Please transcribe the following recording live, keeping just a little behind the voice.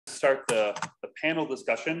start the panel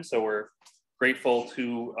discussion. So we're grateful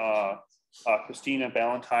to Crisitina,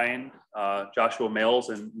 Ballantine, Joshua Mills,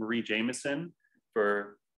 and Marie Jameson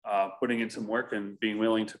for putting in some work and being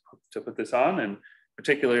willing to put this on. And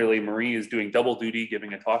particularly Marie is doing double duty,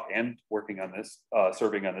 giving a talk and working on this,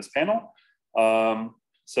 serving on this panel.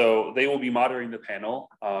 So they will be moderating the panel.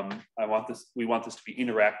 We want this to be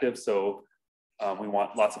interactive. So we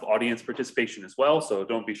want lots of audience participation as well. So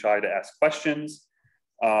don't be shy to ask questions.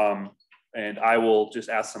 And I will just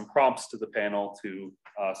ask some prompts to the panel to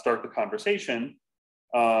start the conversation.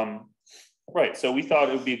 Right, so we thought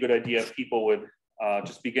it would be a good idea if people would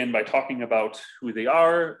just begin by talking about who they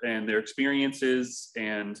are and their experiences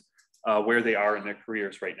and where they are in their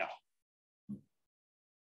careers right now.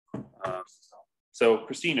 So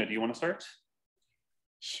Cristina, do you want to start?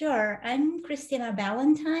 Sure, I'm Crisitina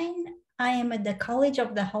Ballantine. I am at the College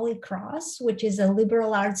of the Holy Cross, which is a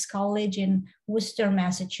liberal arts college in Worcester,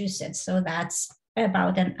 Massachusetts. So that's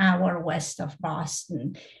about an hour west of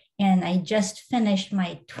Boston. And I just finished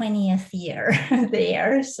my 20th year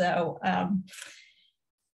there. So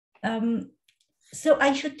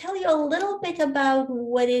I should tell you a little bit about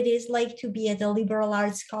what it is like to be at a liberal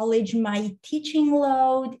arts college. My teaching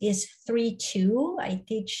load is 3-2. I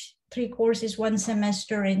teach 3 courses one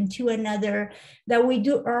semester and 2 another, that we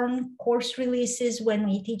do earn course releases when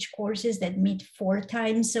we teach courses that meet 4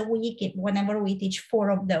 times a week. Whenever we teach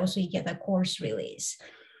 4 of those, we get a course release.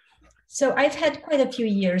 So I've had quite a few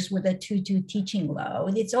years with a 2-2 teaching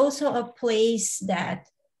load. It's also a place that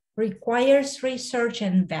requires research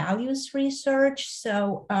and values research.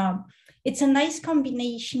 So it's a nice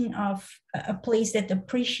combination of a place that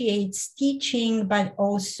appreciates teaching, but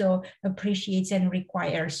also appreciates and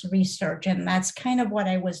requires research. And that's kind of what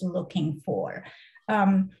I was looking for.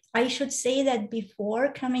 I should say that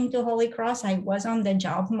before coming to Holy Cross, I was on the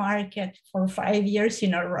job market for 5 years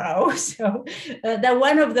in a row. So that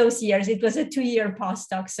one of those years, it was a 2-year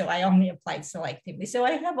postdoc, so I only applied selectively. So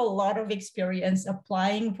I have a lot of experience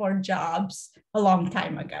applying for jobs a long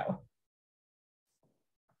time ago.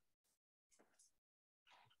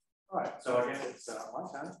 All right, so I guess it's my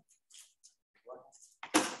turn.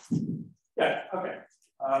 Yeah, okay.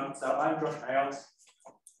 So I'm Josh Mayos.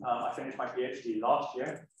 I finished my PhD last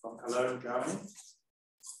year from Cologne, Germany.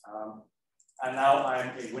 And now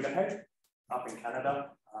I'm in Winnipeg, up in Canada.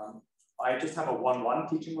 I just have a 1-1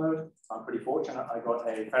 teaching load. So I'm pretty fortunate. I got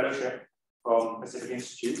a fellowship from Pacific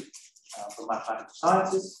Institute for Mathematical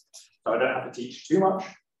Sciences, so I don't have to teach too much.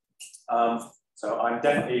 So I'm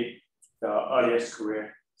definitely the earliest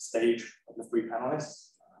career stage of the 3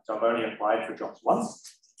 panelists. So I've only applied for jobs once.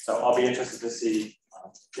 So I'll be interested to see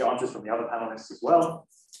the answers from the other panelists as well.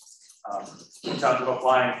 In terms of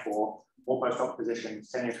applying for more postdoc positions,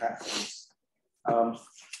 tenure track things.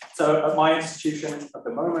 So at my institution at the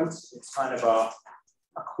moment, it's kind of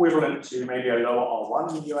equivalent to maybe a lower R1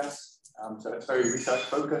 in the US. So it's very research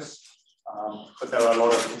focused, but there are a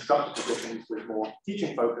lot of instructor positions with more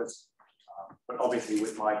teaching focus. But obviously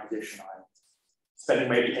with my position, I'm spending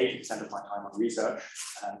maybe 80% of my time on research.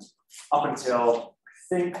 And up until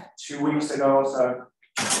I think 2 weeks ago or so,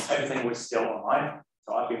 everything was still online.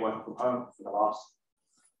 So I've been working from home for the last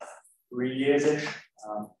 3 years-ish.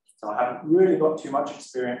 So I haven't really got too much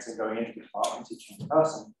experience in going into the department teaching in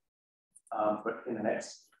person. But in the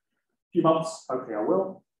next few months, hopefully I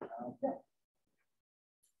will. Yeah.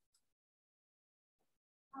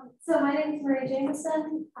 So my name is Marie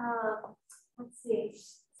Jameson. Let's see.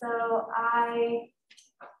 So I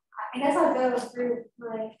guess I'll go through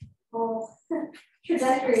my whole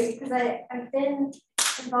trajectory because I've been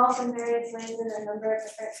involved in various ways in a number of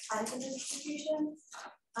different kinds of institutions.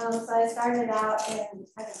 So I started out as an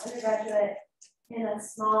undergraduate in a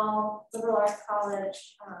small liberal arts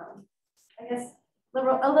college, I guess a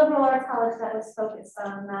liberal arts college that was focused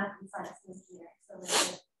on math and science and engineering. So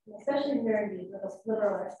especially nerdy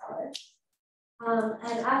liberal arts college.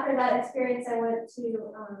 And after that experience, I went to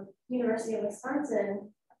University of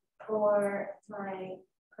Wisconsin for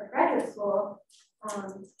graduate school.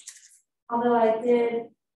 Although I did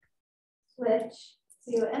switch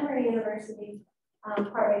to Emory University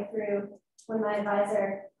partway through when my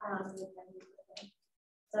advisor moved in.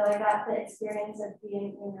 So I got the experience of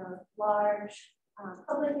being in a large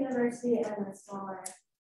public university and a smaller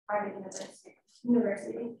private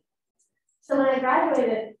university. So when I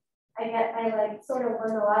graduated, I sort of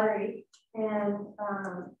won the lottery, and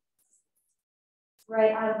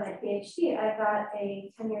right out of my PhD, I got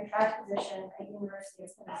a tenure track position at University of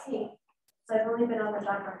Tennessee. So I've only been on the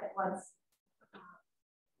job market once.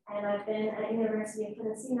 And I've been at University of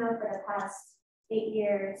Tennessee now for the past 8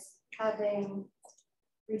 years, having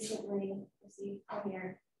recently received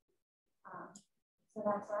tenure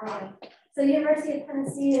that's where I am. So University of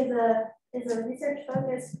Tennessee is a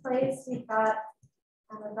research-focused place. We've got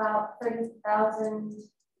about 30,000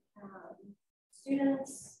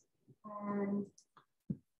 students, and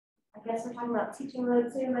I guess we're talking about teaching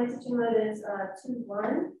load too. My teaching load is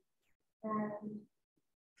 2-1, and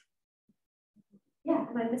yeah,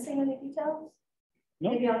 am I missing any details?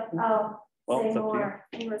 No. Maybe I'll say more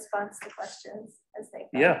in response to questions as they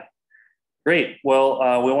come. Yeah, great.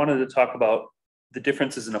 Well, we wanted to talk about the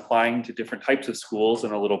differences in applying to different types of schools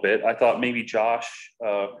in a little bit. I thought maybe Josh,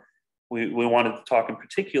 we wanted to talk in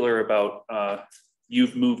particular about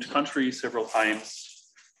you've moved countries several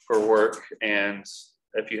times for work, and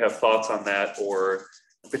if you have thoughts on that, or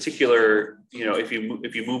in particular, you know, if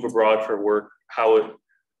you move abroad for work,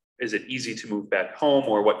 is it easy to move back home,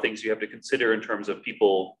 or what things you have to consider in terms of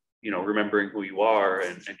people, you know, remembering who you are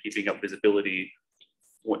and keeping up visibility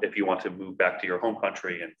if you want to move back to your home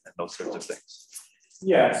country and those sorts of things.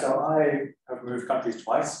 Yeah, so I have moved countries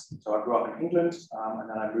twice. So I grew up in England, and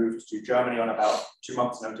then I moved to Germany on about 2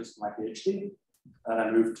 months' notice for my PhD. And I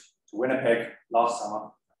moved to Winnipeg last summer,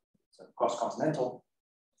 so cross-continental.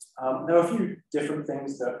 There are a few different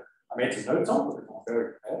things that I made some notes on, but I'm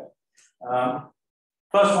very prepared.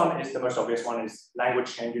 First one is the most obvious one, is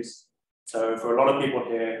language changes. So for a lot of people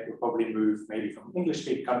here, you'll probably move maybe from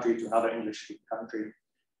English-speaking country to another English-speaking country,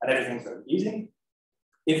 and everything's very easy.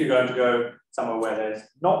 If you're going to go somewhere where there's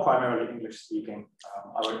not primarily English-speaking,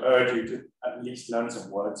 I would urge you to at least learn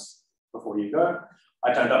some words before you go.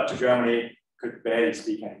 I turned up to Germany, could barely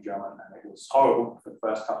speak any German, and it was horrible for the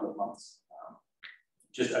first couple of months.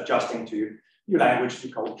 Just adjusting to new language,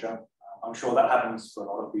 new culture. I'm sure that happens for a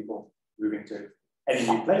lot of people moving to any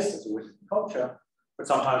new place. There's always a new culture, but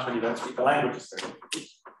sometimes when you don't speak the language, it's very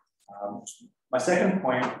difficult. My second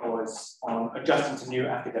point was on adjusting to new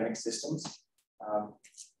academic systems.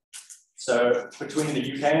 So between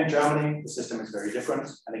the UK and Germany, the system is very different.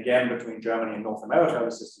 And again, between Germany and North America,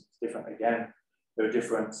 the system is different again. There are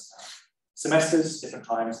different semesters, different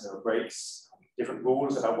times, there are breaks, different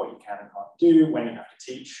rules about what you can and can't do, when you have to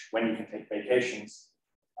teach, when you can take vacations.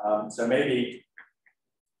 So maybe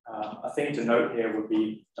a thing to note here would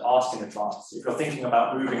be to ask in advance. If you're thinking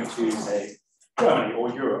about moving to, say, Germany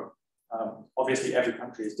or Europe, obviously every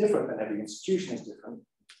country is different and every institution is different.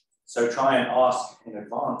 So try and ask in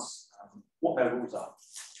advance what their rules are,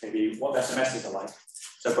 maybe what their semesters are like.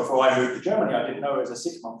 So before I moved to Germany, I didn't know it was a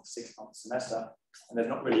 6-month semester, and there's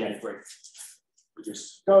not really any break. You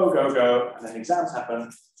just go, and then exams happen,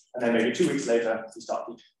 and then maybe 2 weeks later, you start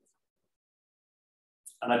teaching.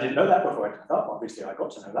 And I didn't know that before I turned up. Obviously, I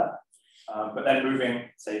got to know that. But then moving,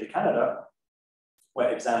 say, to Canada, where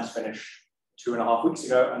exams finished 2.5 weeks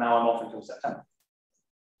ago, and now I'm off until September.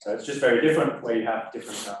 So it's just very different, where you have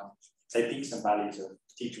different, say, peaks and valleys of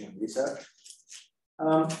teaching and research.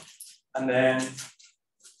 And then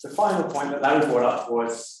the final point that Larry brought up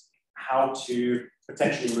was how to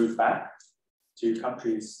potentially move back to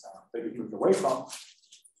countries that you've moved away from.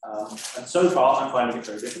 And so far, I'm finding it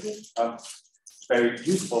very difficult, very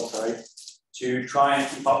useful, sorry, to try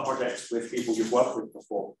and keep up projects with people you've worked with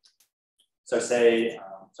before. So say,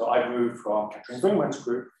 so I moved from Catherine Greenwin's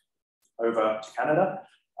group over to Canada.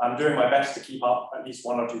 I'm doing my best to keep up at least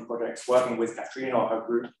 1 or 2 projects working with Catherine or her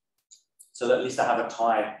group, so that at least I have a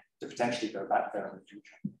tie to potentially go back there in the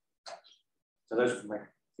future. So those would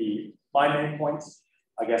be my main points.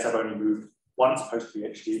 I guess I've only moved once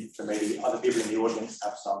post-PhD, so maybe other people in the audience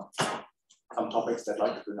have some topics they'd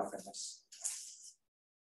like to bring up in this.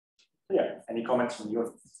 So yeah, any comments from the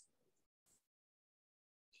audience?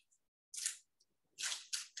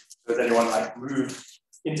 Does anyone like move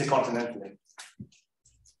intercontinentally?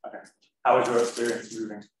 Okay. How was your experience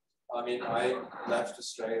moving? I mean, I left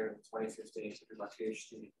Australia in 2015 to do my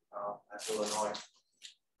PhD at Illinois.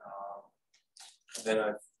 And then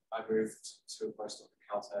I moved to a postdoc at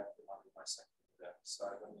Caltech and I did my second year there. So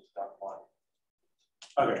I've only done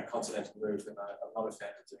one continental move, and I'm not a fan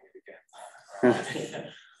of doing it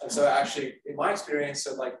again. And so actually, in my experience,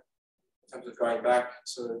 so like in terms of going back,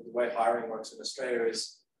 so the way hiring works in Australia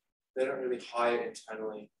is they don't really hire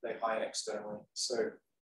internally, they hire externally. So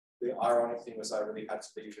the ironic thing was I really had to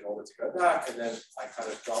leave in order to go back, and then I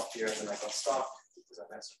kind of got here and then I got stuck because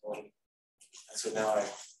I met somebody. And so now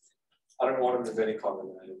I don't want to move any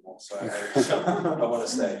continent anymore, so I want to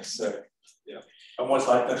stay. So yeah. And was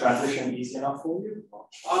like the transition easy enough for you?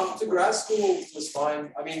 To grad school was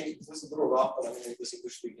fine. I mean, it was a little rough, but I mean, it was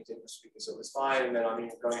English speaking to English speaking, so it was fine. And then I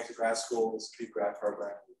mean, going to grad school was a pre-grad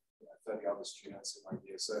program, 30 other students in my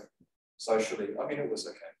year. So socially, I mean, it was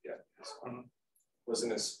okay. Yeah, it was fun.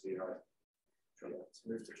 Wasn't as, you know, to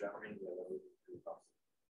move to Germany, yeah, that would be tough.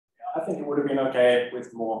 I think it would have been okay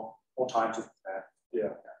with more time to prepare.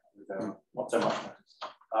 Yeah. With, not so much notice.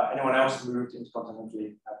 Anyone else moved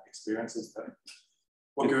intercontinentally have experiences that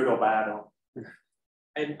were good or bad? Or...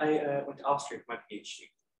 And I went to Austria for my PhD.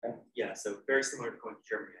 Okay. Yeah, so very similar to going to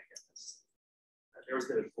Germany, I guess. There was a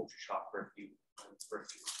bit of culture shock for a few months.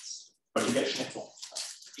 But you get schnitzel.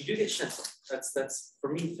 You do get schnitzel. That's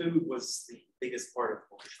for me, food was the biggest part of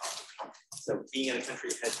culture shock. So being in a country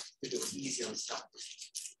that had food that was easy on the stomach.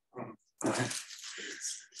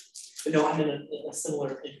 But no, I'm in a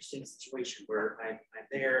similar interesting situation where I'm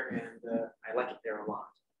there and I like it there a lot.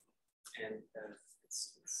 And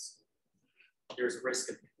there's a risk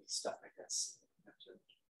of stuff, I guess.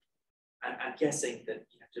 I'm guessing that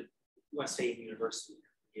you want to stay in university,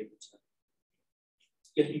 you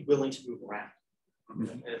have to be willing to move around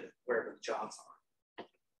wherever the jobs are.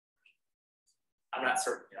 I'm not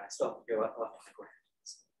certain yet. I still have to go up on the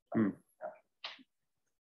ground.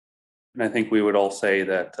 And I think we would all say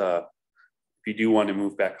that if you do want to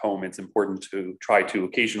move back home, it's important to try to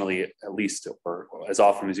occasionally, at least, or as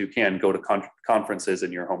often as you can, go to conferences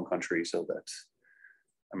in your home country. So that,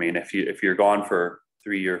 I mean, if you're gone for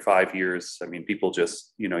 3 or 5 years, I mean, people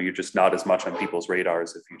just, you're just not as much on people's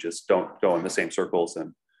radars if you just don't go in the same circles.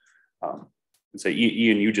 And so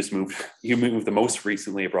Ian, you moved the most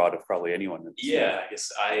recently abroad of probably anyone. Yeah, I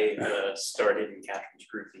guess I started in Catherine's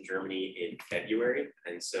group in Germany in February,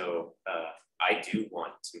 and so I do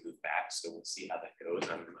want to move back. So we'll see how that goes.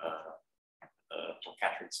 Well,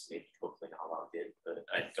 Catherine's maybe hopefully not logged in, but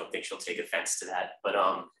I don't think she'll take offense to that. But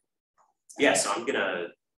yeah, so I'm gonna,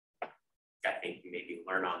 I think, maybe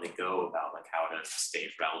learn on the go about like how to stay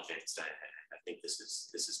relevant. I think this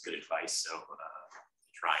is good advice. So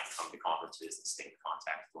try and come to conferences and stay in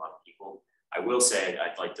contact with a lot of people. I will say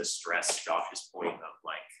I'd like to stress Josh's point of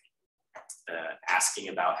like asking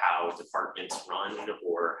about how departments run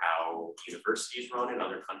or how universities run in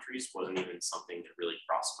other countries wasn't even something that really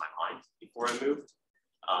crossed my mind before I moved.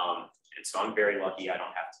 And so I'm very lucky I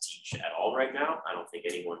don't have to teach at all right now. I don't think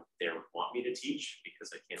anyone there would want me to teach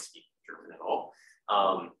because I can't speak German at all.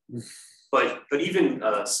 But even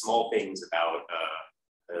small things about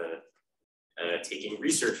taking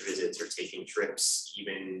research visits or taking trips,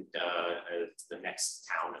 even the next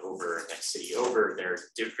town over, next city over,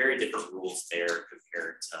 there's very different rules there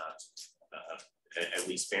compared to at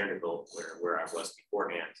least Vanderbilt, where I was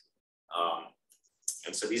beforehand.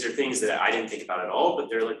 And so these are things that I didn't think about at all, but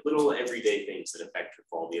they're like little everyday things that affect your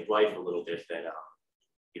quality of life a little bit that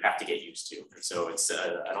you have to get used to. And so it's,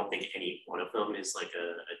 I don't think any one of them is like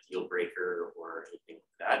a deal breaker or anything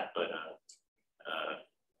like that, but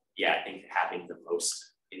yeah, I think having the most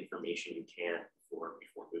information you can before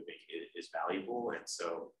moving is valuable. And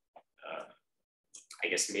so I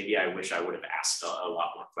guess maybe I wish I would have asked a lot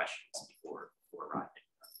more questions before arriving.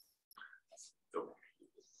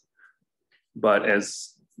 But as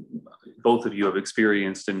both of you have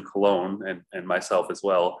experienced in Cologne and myself as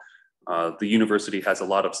well, the university has a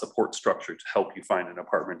lot of support structure to help you find an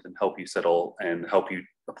apartment and help you settle and help you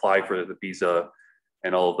apply for the visa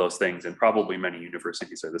and all of those things. And probably many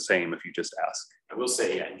universities are the same if you just ask. I will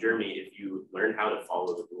say, yeah, in Germany, if you learn how to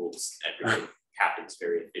follow the rules, everything happens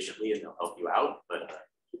very efficiently and they'll help you out. But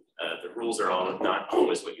the rules are not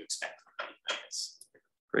always what you expect. I guess.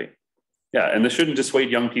 Great. Yeah, and this shouldn't dissuade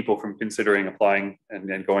young people from considering applying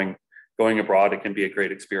and going abroad. It can be a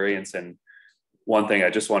great experience. And one thing I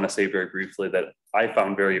just want to say very briefly that I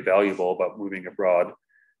found very valuable about moving abroad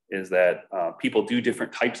is that people do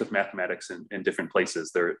different types of mathematics in different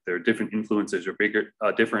places. There are different influences or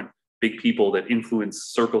different big people that influence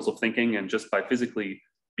circles of thinking. And just by physically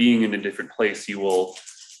being in a different place, you will,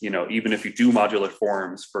 even if you do modular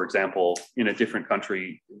forms, for example, in a different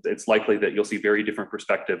country, it's likely that you'll see very different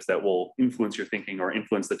perspectives that will influence your thinking or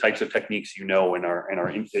influence the types of techniques and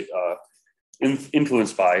are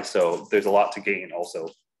influenced by. So there's a lot to gain also,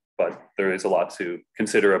 but there is a lot to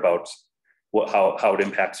consider about how it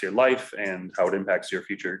impacts your life and how it impacts your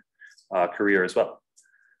future career as well.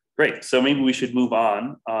 Great, so maybe we should move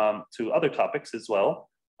on to other topics as well.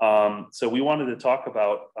 So we wanted to talk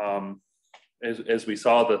about, as we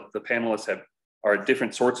saw, the panelists are at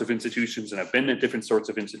different sorts of institutions and have been at different sorts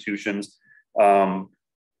of institutions,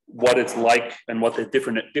 what it's like and what the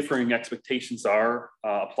differing expectations are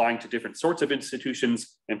applying to different sorts of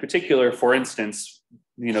institutions. In particular, for instance,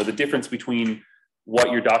 the difference between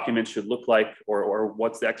what your documents should look like or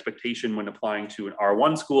what's the expectation when applying to an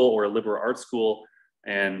R1 school or a liberal arts school.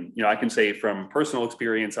 And I can say from personal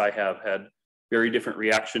experience, I have had very different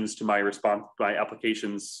reactions to my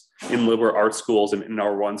applications in liberal arts schools and in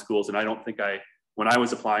R1 schools. And I don't think I when I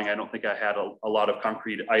was applying, I don't think I had a lot of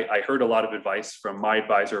concrete. I heard a lot of advice from my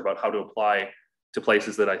advisor about how to apply to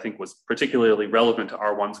places that I think was particularly relevant to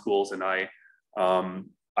R1 schools, and I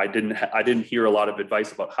didn't hear a lot of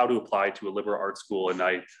advice about how to apply to a liberal arts school, and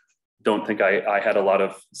I don't think I had a lot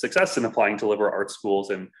of success in applying to liberal arts schools.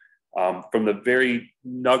 And from the very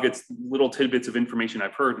nuggets, little tidbits of information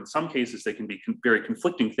I've heard, in some cases they can be very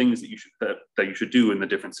conflicting things that you should do in the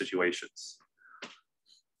different situations.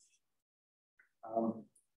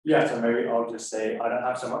 Yeah, so maybe I'll just say I don't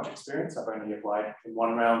have so much experience. I've only applied in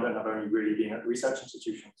one round and I've only really been at research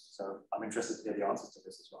institutions. So I'm interested to hear the answers to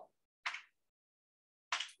this as well.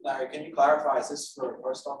 Larry, can you clarify, is this for a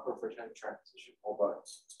postdoc or for tenure track position or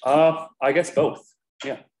both? I guess both,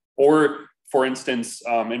 yeah. Or for instance,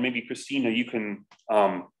 and maybe Christina, you can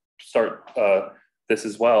start this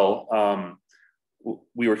as well.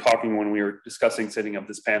 We were talking when we were discussing setting up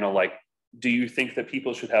this panel, like, do you think that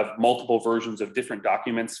people should have multiple versions of different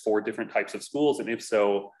documents for different types of schools? And if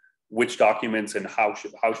so, which documents and how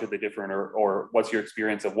should they differ? Or what's your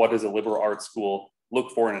experience of what does a liberal arts school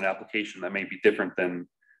look for in an application that may be different than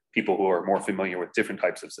people who are more familiar with different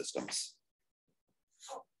types of systems?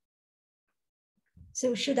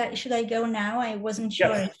 So should I go now? I wasn't sure.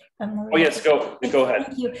 Yes. Oh yes, go ahead.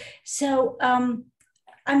 Thank you. So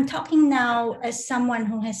I'm talking now as someone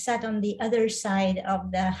who has sat on the other side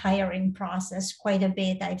of the hiring process quite a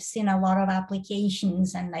bit. I've seen a lot of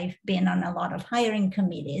applications and I've been on a lot of hiring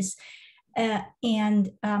committees. I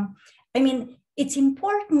mean, it's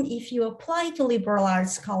important if you apply to liberal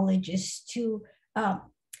arts colleges to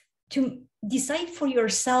decide for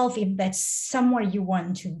yourself if that's somewhere you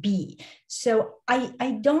want to be. So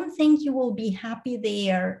I don't think you will be happy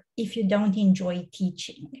there if you don't enjoy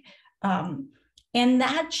teaching. And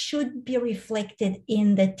that should be reflected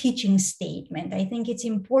in the teaching statement. I think it's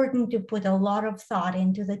important to put a lot of thought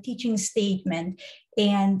into the teaching statement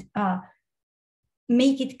and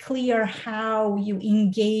make it clear how you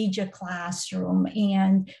engage a classroom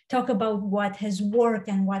and talk about what has worked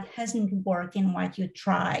and what hasn't worked and what you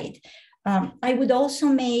tried. I would also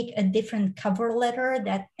make a different cover letter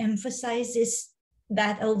that emphasizes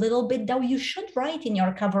that a little bit, though you should write in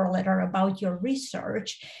your cover letter about your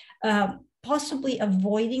research, possibly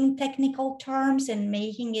avoiding technical terms and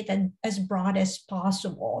making it as broad as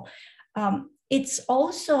possible. It's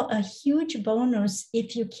also a huge bonus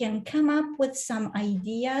if you can come up with some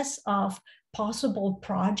ideas of possible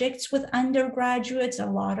projects with undergraduates. A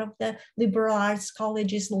lot of the liberal arts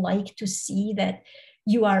colleges like to see that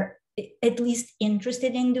you are at least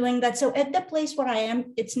interested in doing that. So at the place where I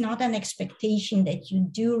am, it's not an expectation that you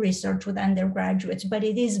do research with undergraduates, but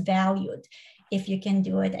it is valued if you can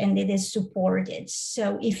do it, and it is supported.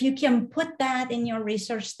 So if you can put that in your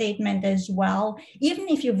research statement as well, even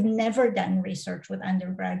if you've never done research with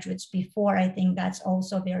undergraduates before, I think that's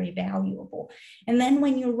also very valuable. And then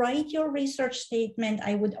when you write your research statement,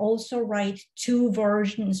 I would also write two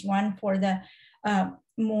versions, one for the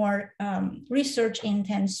more research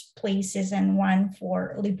intense places and one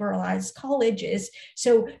for liberal arts colleges.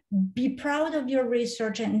 So be proud of your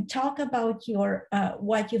research and talk about your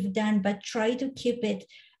what you've done, but try to keep it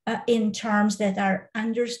in terms that are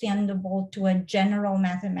understandable to a general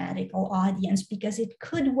mathematical audience, because it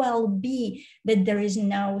could well be that there is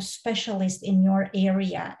no specialist in your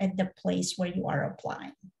area at the place where you are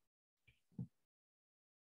applying.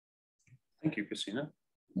 Thank you, Christina.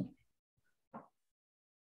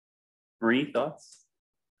 Marie, thoughts?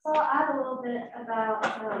 So I'll add a little bit about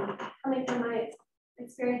coming from my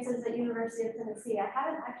experiences at University of Tennessee. I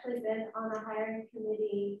haven't actually been on a hiring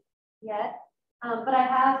committee yet, but I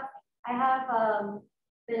have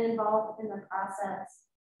been involved in the process.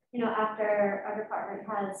 You know, after our department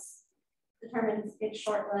has determined its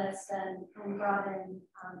shortlist and brought in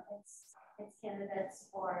its candidates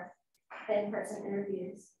for in-person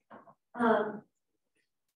interviews.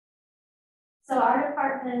 So our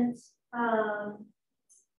department,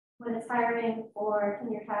 when it's hiring for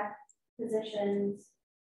tenure track positions,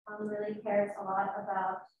 really cares a lot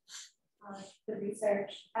about the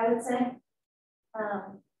research. I would say,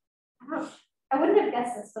 I wouldn't have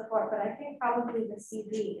guessed this before, but I think probably the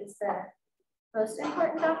CV is the most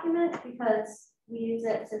important document because we use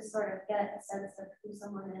it to sort of get a sense of who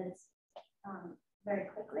someone is very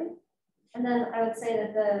quickly. And then I would say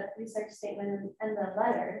that the research statement and the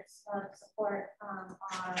letters of support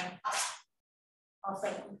are also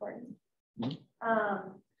important.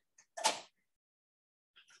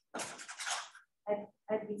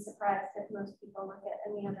 I'd be surprised if most people look at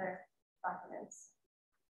any other documents.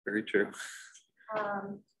 Very true.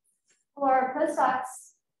 For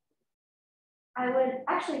postdocs, I would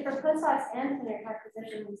actually, for postdocs and tenure track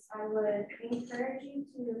positions, I would encourage you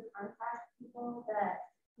to contact people that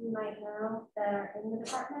you might know that are in the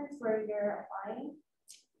departments where you're applying.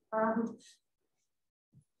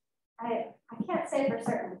 I can't say for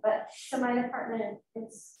certain, but so my department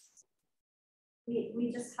is,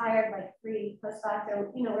 we just hired like 3 postdocs,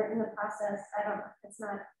 or we're in the process. I don't know, it's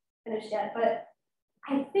not finished yet, but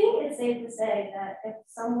I think it's safe to say that if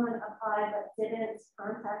someone applied but didn't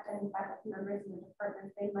contact any faculty members in the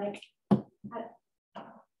department, they might, I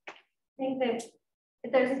think that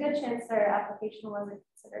there's a good chance their application wasn't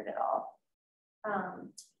considered at all.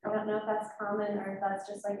 I don't know if that's common or if that's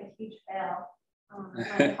just like a huge fail in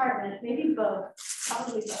my department, maybe both,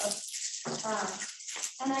 probably both.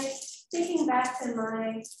 And thinking back to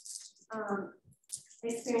my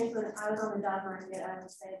experience when I was on the job market, I would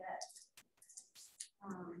say that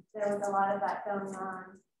there was a lot of that going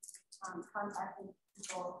on, contacting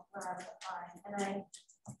people where I was applying,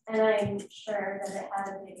 and I'm sure that it had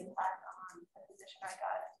a big impact on the position I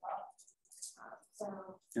got as well. So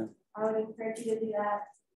yeah. I would encourage you to do that.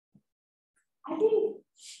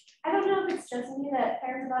 I don't know if it's just me that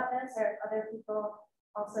cares about this or if other people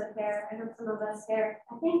also care. I know some of us care.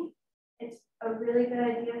 I think it's a really good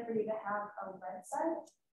idea for you to have a website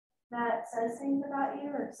that says things about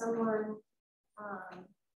you. If someone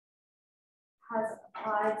has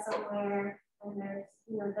applied somewhere and there's,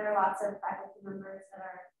 there are lots of faculty members that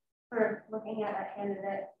are sort of looking at a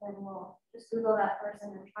candidate, then we'll just Google that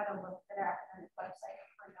person and try to look at their academic website and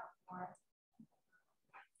find out more.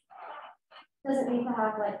 Doesn't need to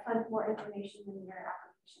have like tons more information in your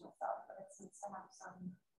application itself, but it needs to have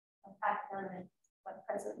some academic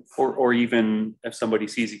presence. Or even if somebody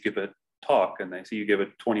sees you give a talk and they see you give a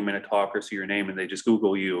 20-minute talk or see your name and they just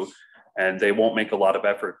Google you, and they won't make a lot of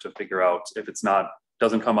effort to figure out if it's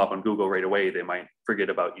doesn't come up on Google right away, they might forget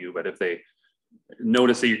about you. But if they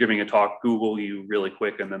notice that you're giving a talk, Google you really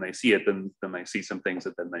quick, and then they see it, then they see some things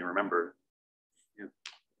that then they remember. Yeah.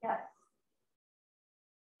 Yeah.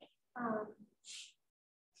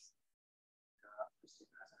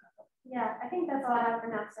 Yeah, I think that's all I have for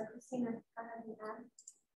now. So Christina, go ahead and add.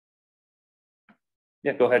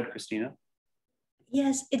 Yeah, go ahead, Christina.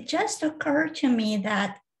 Yes, it just occurred to me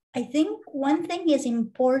that I think one thing is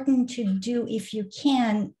important to do if you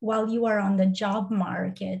can while you are on the job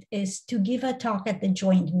market is to give a talk at the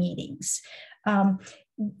joint meetings.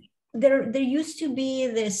 There used to be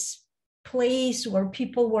this place where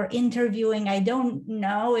people were interviewing. I don't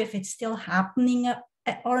know if it's still happening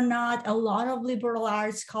or not. A lot of liberal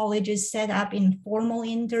arts colleges set up informal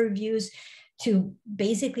interviews to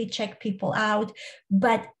basically check people out.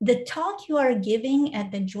 But the talk you are giving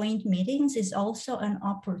at the joint meetings is also an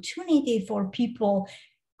opportunity for people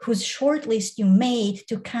whose shortlist you made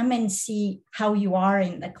to come and see how you are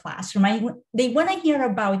in the classroom. They want to hear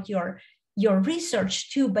about your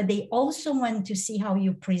research too, but they also want to see how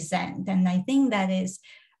you present. And I think that is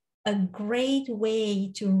a great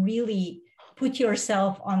way to really put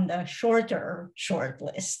yourself on the shorter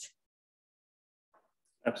shortlist.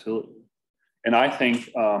 Absolutely. And I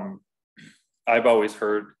think I've always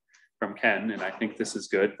heard from Ken, and I think this is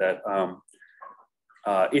good, that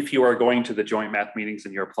if you are going to the joint math meetings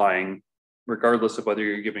and you're applying, regardless of whether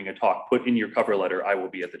you're giving a talk, put in your cover letter, I will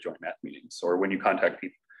be at the joint math meetings. Or when you contact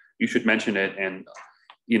people, you should mention it. And,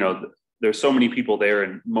 there's so many people there,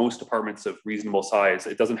 and most departments of reasonable size,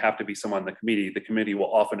 it doesn't have to be someone in the committee. The committee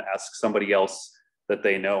will often ask somebody else that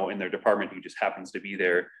they know in their department who just happens to be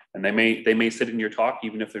there. And they may sit in your talk,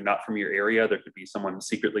 even if they're not from your area. There could be someone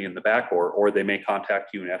secretly in the back, or they may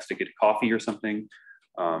contact you and ask to get a coffee or something.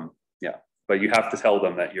 Yeah, but you have to tell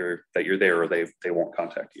them that you're there, or they won't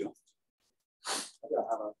contact you.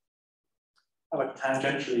 I have a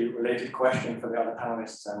tangentially related question for the other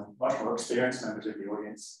panelists and much more experienced members of the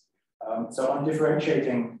audience. So on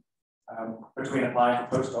differentiating between applying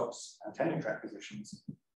for postdocs and tenure track positions,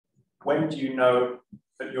 when do you know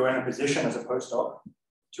that you're in a position as a postdoc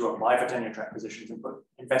to apply for tenure track positions and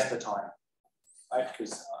invest the time, right?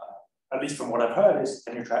 Because at least from what I've heard is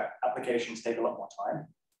tenure track applications take a lot more time,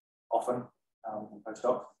 often than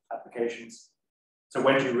postdoc applications. So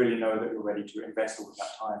when do you really know that you're ready to invest all of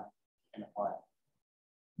that time in applying?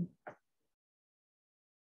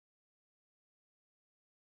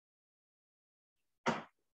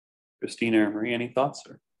 Christina or Marie, any thoughts?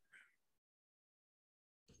 Or?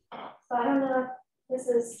 So I don't know if this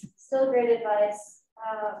is still great advice,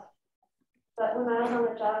 but when I was on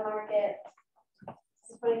the job market in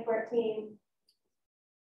 2014,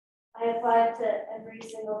 I applied to every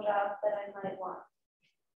single job that I might want.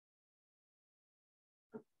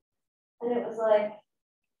 And it was like,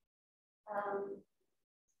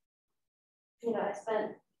 you know, I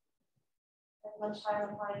spent as much time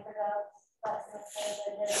applying for jobs that semester as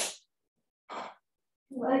I did.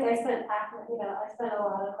 Like I spent, you know, I spent a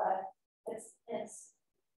lot of that.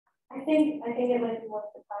 I think it might be worth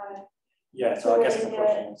the time. Yeah, so I guess the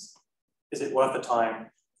question is it worth the time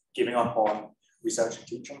giving up on research and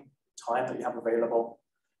teaching, time that you have available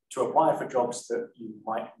to apply for jobs that you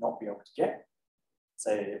might not be able to get?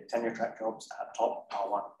 Say tenure track jobs at top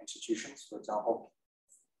R1 institutions, for example.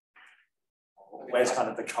 Where's kind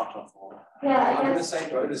of the cutoff? Yeah, I'm in the same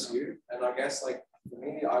boat as you, and I guess like for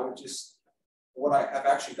me, I would just, what I have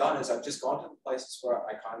actually done is I've just gone to the places where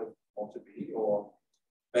I kind of want to be, or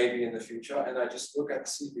maybe in the future, and I just look at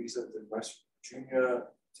CVs of the most junior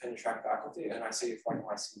tenure track faculty, and I see if like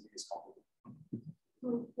my CV is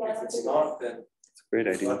comparable. Yeah, if it's not, then it's a great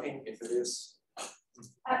idea. Looking, if it is.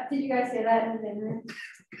 Did you guys say that in the dinner?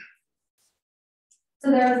 So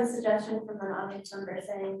there was a suggestion from an audience member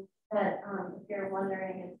saying that if you're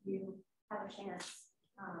wondering if you have a chance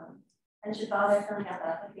and should bother filling out the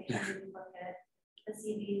application, you can look at the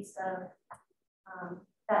CVs of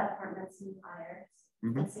that department's new hires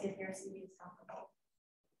and see if your CV is comparable.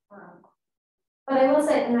 But I will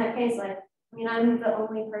say in that case, like, I mean, I'm the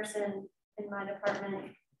only person in my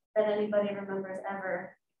department that anybody remembers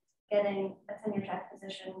ever getting a tenure track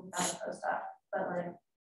position as a postdoc, but like,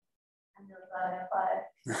 I'm really glad I applied.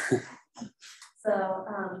 So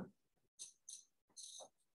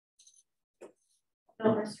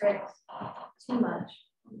don't restrict too much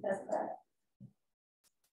because of that.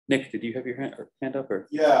 Nick, did you have your hand up? Or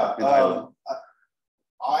yeah,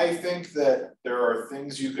 I think that there are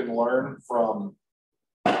things you can learn from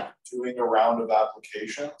doing a round of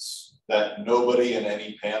applications that nobody in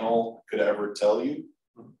any panel could ever tell you,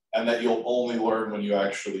 and that you'll only learn when you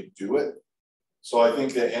actually do it. So I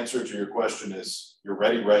think the answer to your question is you're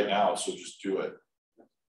ready right now, so just do it.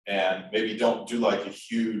 And maybe don't do like a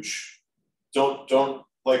huge, don't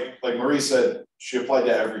like Marie said, she applied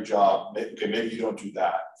to every job. Okay, maybe you don't do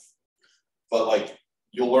that. But like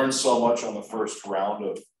you'll learn so much on the first round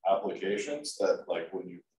of applications that like when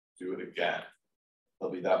you do it again,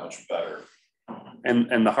 they'll be that much better.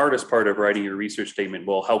 And the hardest part of writing your research statement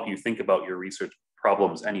will help you think about your research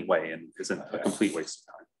problems anyway, and isn't a complete waste of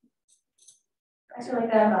time. I feel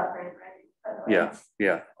like that about grant writing. Yeah,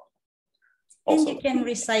 yeah. Also, and you can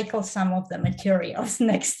recycle some of the materials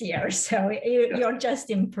next year, so you're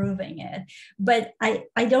just improving it. But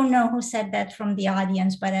I don't know who said that from the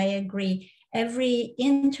audience, but I agree. Every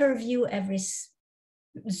interview, every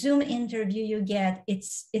Zoom interview you get,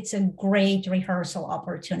 it's a great rehearsal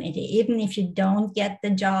opportunity. Even if you don't get the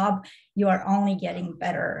job, you are only getting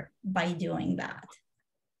better by doing that.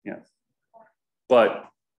 Yes. But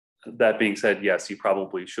that being said, yes, you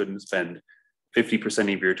probably shouldn't spend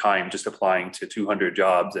 50% of your time just applying to 200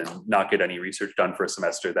 jobs and not get any research done for a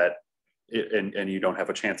semester and you don't have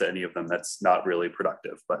a chance at any of them. That's not really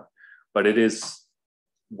productive, but it is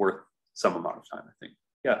worth some amount of time, I think.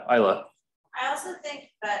 Yeah, Isla. I also think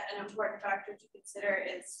that an important factor to consider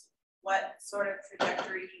is what sort of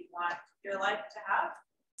trajectory you want your life to have.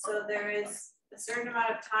 So there is a certain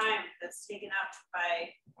amount of time that's taken up by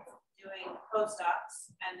doing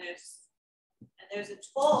postdocs, and there's a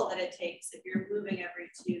toll that it takes if you're moving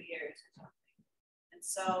every 2 years or something. And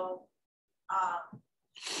so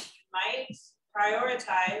you might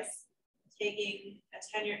prioritize taking a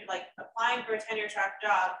tenure, like applying for a tenure track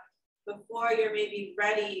job before you're maybe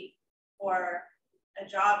ready for a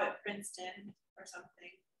job at Princeton or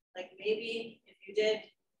something. Like maybe if you did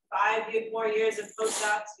 5 more years of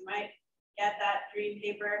postdocs, you might get that dream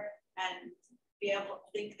paper and be able to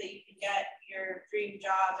think that you can get your dream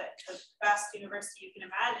job at the best university you can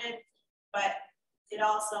imagine. But it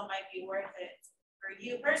also might be worth it for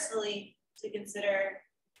you personally to consider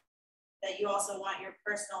that you also want your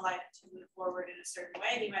personal life to move forward in a certain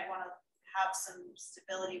way. And you might want to have some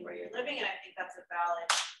stability where you're living. And I think that's a valid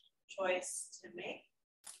choice to make.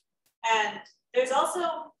 And there's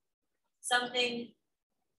also something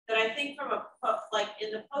that I think from like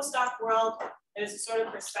in the postdoc world, there's a sort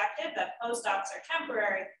of perspective that postdocs are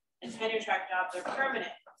temporary and tenure track jobs are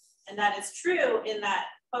permanent. And that is true in that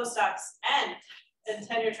postdocs end and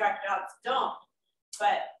tenure track jobs don't.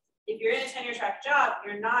 But if you're in a tenure track job,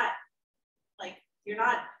 you're not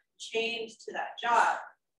chained to that job.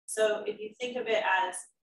 So if you think of it as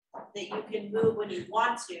that you can move when you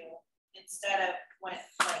want to, instead of when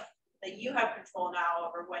like that you have control now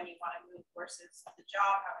over when you want to move versus the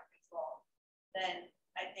job having control, then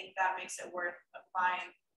I think that makes it worth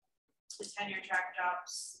applying to tenure track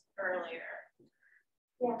jobs earlier.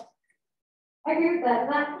 Yeah, I agree with that.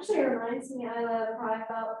 That actually reminds me of how I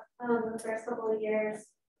felt the first couple of years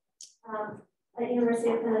at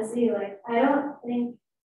University of Tennessee, like, I don't think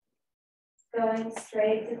going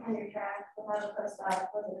straight to tenure track without a postdoc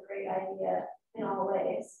was a great idea in all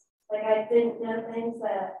ways. Like, I didn't know things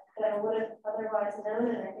that I would have otherwise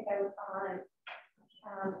known, and I think I was behind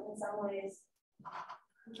in some ways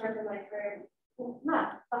in terms of my career. Well,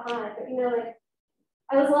 not behind, but, you know, like,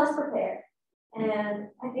 I was less prepared, and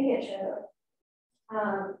I think it showed.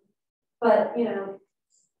 But, you know,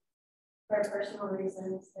 for personal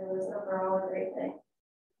reasons, it was overall a great thing.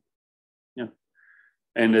 Yeah.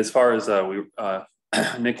 And as far as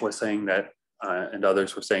Nick was saying that, and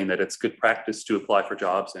others were saying that it's good practice to apply for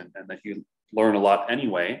jobs and that you learn a lot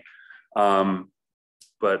anyway.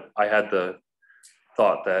 But I had the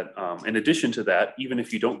thought that in addition to that, even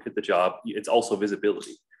if you don't get the job, it's also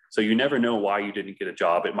visibility. So you never know why you didn't get a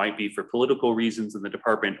job. It might be for political reasons in the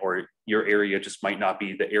department, or your area just might not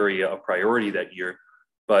be the area of priority that year.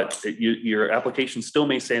 But your application still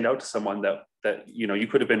may stand out to someone that you know, you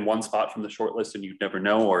could have been one spot from the short list and you'd never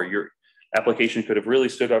know, or your application could have really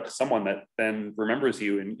stood out to someone that then remembers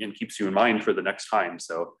you and keeps you in mind for the next time.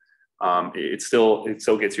 So it still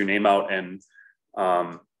gets your name out. And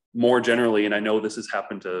more generally, and I know this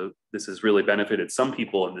has really benefited some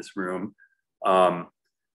people in this room,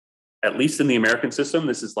 at least in the American system.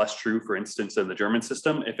 This is less true, for instance, in the German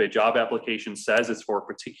system. If a job application says it's for a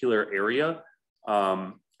particular area,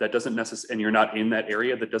 that doesn't necessarily, and you're not in that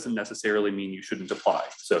area, that doesn't necessarily mean you shouldn't apply.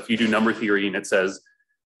 So if you do number theory and it says,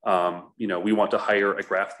 you know, we want to hire a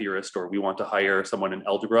graph theorist, or we want to hire someone in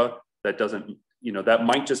algebra, that doesn't, you know, that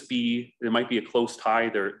might just be, there might be a close tie.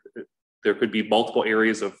 There could be multiple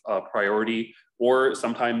areas of priority, or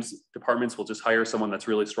sometimes departments will just hire someone that's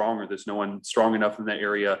really strong, or there's no one strong enough in that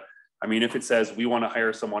area. I mean, if it says we want to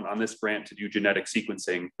hire someone on this grant to do genetic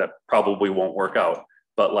sequencing, that probably won't work out.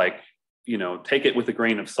 But, like, you know, take it with a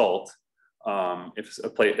grain of salt.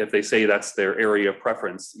 If they say that's their area of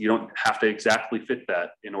preference, you don't have to exactly fit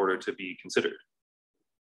that in order to be considered.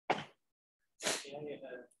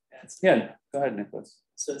 Yeah, go ahead, Nicholas.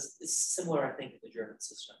 So it's similar, I think, in the German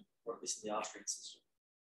system, or at least in the Austrian system.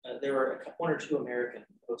 There were one or two American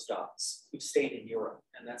postdocs who stayed in Europe,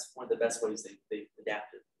 and that's one of the best ways they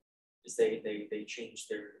adapted. Is they changed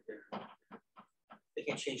they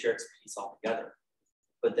can't change their expertise altogether,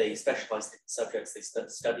 but they specialize in subjects they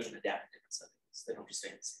study and adapt to different subjects. They don't just stay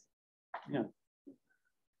in the same. Yeah.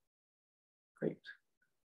 Great.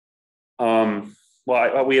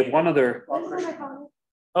 Well, we have one other.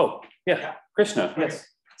 Oh, yeah, Krishna. Yes.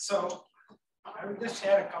 So I will just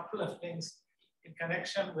share a couple of things in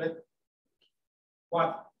connection with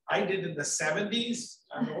what I did in the 70s.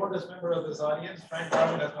 I'm the oldest member of this audience. Frank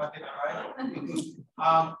Darwin has not yet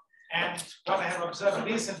arrived. And what I have observed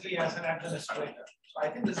recently as an administrator. So I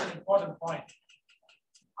think this is an important point.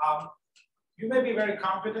 You may be very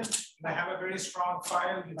competent, you may have a very strong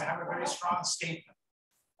file, you may have a very strong statement.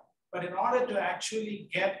 But in order to actually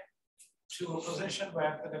get to a position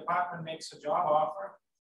where the department makes a job offer,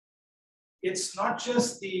 it's not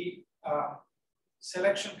just the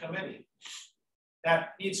selection committee that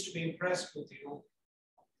needs to be impressed with you.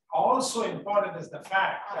 Also important is the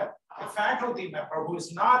fact that the faculty member who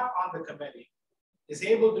is not on the committee is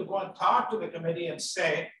able to go and talk to the committee and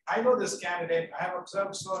say, I know this candidate, I have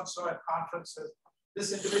observed so-and-so at conferences,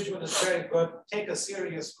 this individual is very good, take a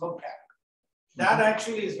serious look at it. That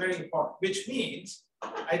actually is very important, which means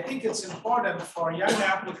I think it's important for young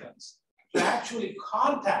applicants to actually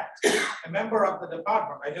contact a member of the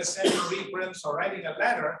department by just sending reprints or writing a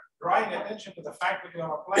letter, drawing attention to the fact that you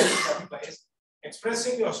have applied to that place,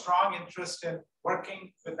 expressing your strong interest in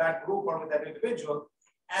working with that group or with that individual.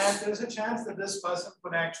 And there's a chance that this person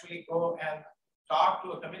could actually go and talk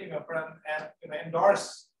to a committee member and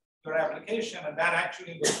endorse your application, and that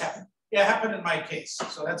actually will happen. It happened in my case,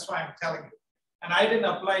 so that's why I'm telling you. And I didn't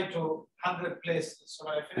apply to 100 places. So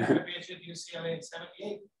when I finished my PhD at UCLA in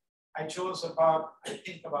 78, I chose about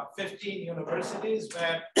 15 universities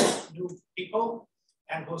where I knew people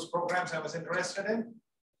and whose programs I was interested in.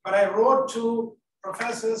 But I wrote to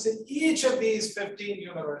professors in each of these 15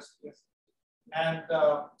 universities. And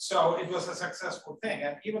so it was a successful thing.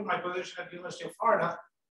 And even my position at the University of Florida,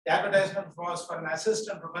 the advertisement was for an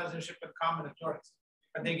assistant professorship in combinatorics,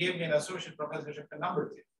 but they gave me an associate professorship in number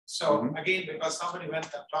theory. So again, because somebody went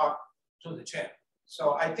and talked to the chair.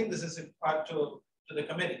 So I think this is important to the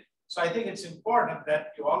committee. So I think it's important that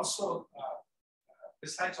you also,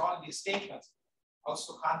 besides all these statements,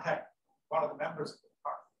 also contact one of the members of the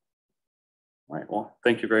department. All right, well,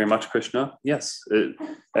 thank you very much, Krishna. Yes,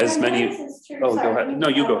 as many. Oh, Sorry, go ahead. No,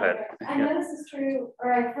 you go ahead. I know this is true,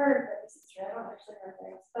 or I've heard that this is true. I don't actually know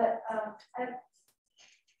things, but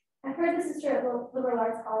I've heard this is true at liberal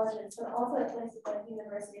arts colleges, but also at places like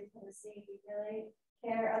University of Tennessee, we really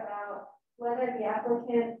care about whether the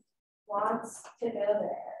applicant wants to go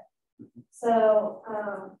there. So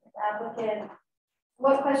the applicant,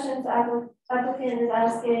 what questions the applicant is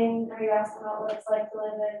asking, are you asking about what it's like to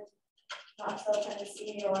live in Knoxville,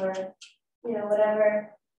 Tennessee, or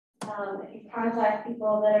whatever. If you contact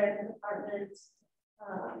people that are in the department,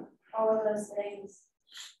 all of those things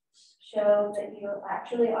show that you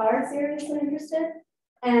actually are seriously interested,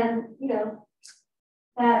 and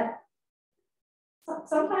that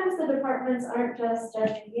sometimes the departments aren't just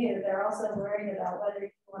judging you, they're also worried about whether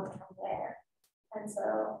you want to come there. And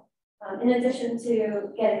so in addition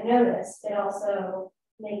to getting noticed, it also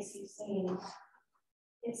makes you seem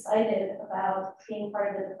excited about being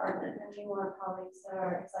part of the department, and you want colleagues that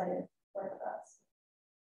are excited to work with us.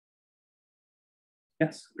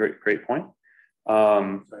 Yes, great point.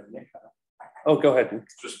 Oh, go ahead.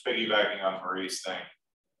 Just piggybacking on Marie's thing.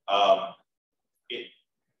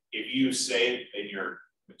 If you say in your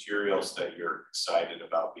materials that you're excited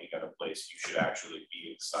about being at a place, you should actually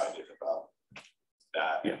be excited about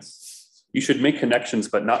that. Yes. You should make connections,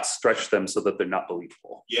 but not stretch them so that they're not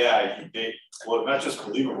believable. Yeah, well, not just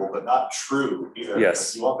believable, but not true either.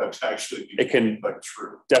 Yes. You want them to actually be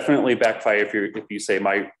true. Definitely backfire if you say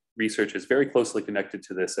my research is very closely connected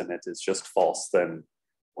to this and it is just false, then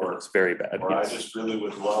it's very bad. Or yes. I just really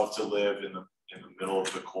would love to live in the middle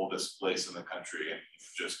of the coldest place in the country, and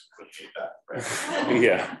you just couldn't get that. Right?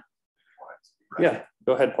 Yeah. Yeah.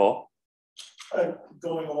 Go ahead, Paul.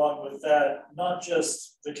 Going along with that, not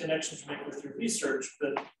just the connections you make with your research,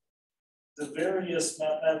 but the various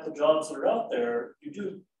mathematical jobs that are out there, you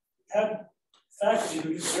do have faculty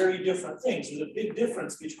who do very different things. There's a big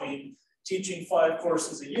difference between teaching 5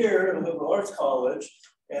 courses a year at a liberal arts college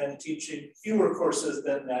and teaching fewer courses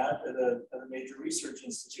than that at a major research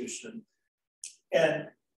institution. And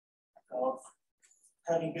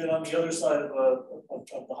having been on the other side of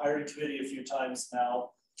the hiring committee a few times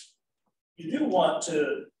now, you do want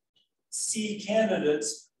to see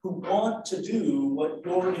candidates who want to do what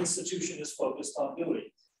your institution is focused on doing.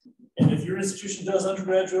 And if your institution does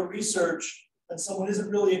undergraduate research and someone isn't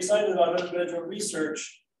really excited about undergraduate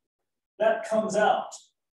research, that comes out.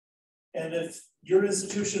 And if your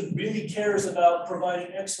institution really cares about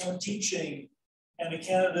providing excellent teaching and a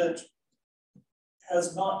candidate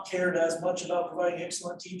has not cared as much about providing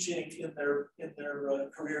excellent teaching in their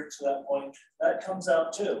career to that point, that comes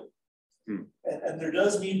out too. And there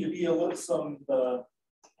does need to be a little some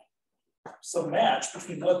match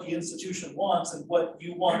between what the institution wants and what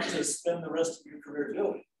you want to spend the rest of your career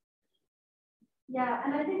doing. Yeah,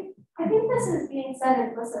 and I think this is being said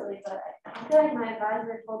implicitly, but I feel like my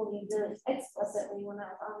advisor told me really explicitly when I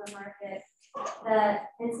was on the market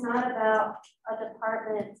that it's not about a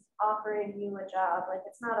department offering you a job. Like,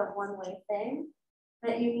 it's not a one-way thing,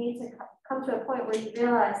 that you need to come to a point where you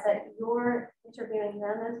realize that you're interviewing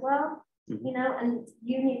them as well, and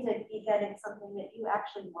you need to be getting something that you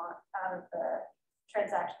actually want out of the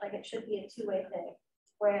transaction. Like, it should be a two-way thing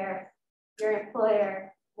where your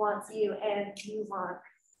employer wants you and you want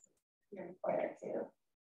your employer too.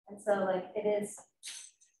 And so, like, it is,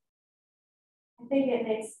 I think it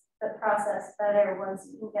makes the process better once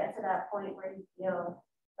you can get to that point where you feel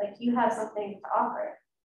like you have something to offer.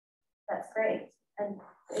 That's great. And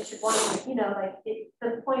it should want to,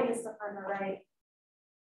 the point is to find the right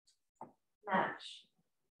match.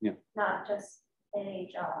 Yeah. Not just a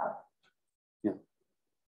job. Yeah.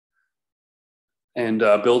 And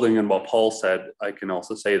building on what Paul said, I can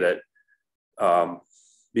also say that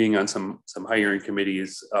being on some hiring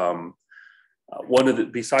committees,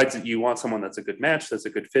 besides that you want someone that's a good match, that's a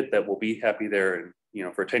good fit, that will be happy there, and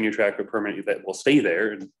for tenure track or permanent, that will stay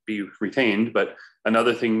there and be retained. But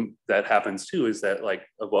another thing that happens too is that,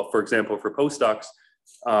 for example, for postdocs,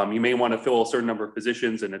 you may want to fill a certain number of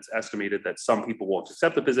positions, and it's estimated that some people won't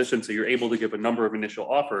accept the position, so you're able to give a number of initial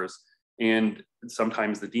offers. And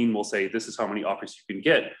sometimes the dean will say, this is how many offers you can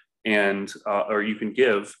get, and or you can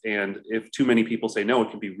give. And if too many people say no,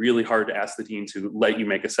 it can be really hard to ask the dean to let you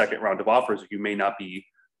make a second round of offers. You may not be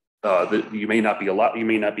given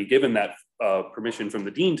that permission from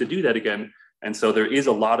the dean to do that again. And so there is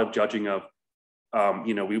a lot of judging of,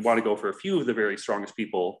 we want to go for a few of the very strongest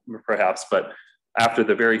people, perhaps, but after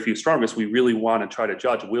the very few strongest, we really want to try to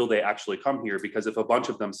judge, will they actually come here? Because if a bunch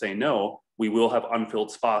of them say no, we will have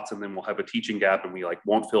unfilled spots, and then we'll have a teaching gap, and we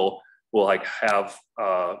won't fill, we'll have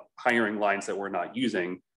hiring lines that we're not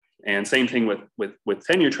using. And same thing with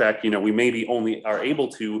tenure track, we maybe only are able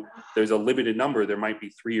to, there's a limited number, there might be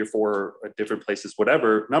 3 or 4 different places,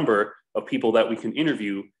 whatever number of people that we can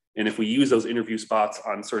interview. And if we use those interview spots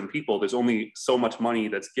on certain people, there's only so much money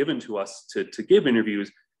that's given to us to give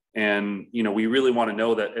interviews. And, you know, we really want to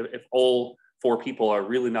know that if all 4 people are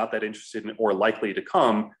really not that interested in or likely to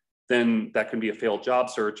come, then that can be a failed job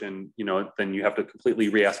search. And, you know, then you have to completely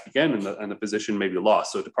re-ask again, and the position may be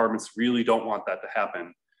lost. So departments really don't want that to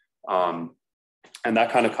happen. And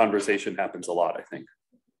that kind of conversation happens a lot, I think.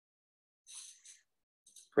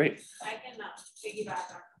 Great. I can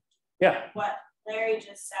piggyback on what Larry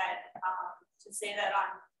just said, to say that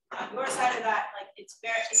on your side of that, like, it's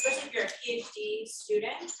very, especially if you're a PhD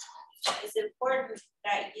student, it's important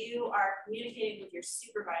that you are communicating with your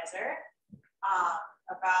supervisor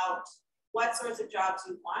about what sorts of jobs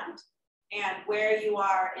you want and where you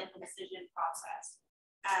are in the decision process.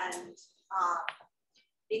 And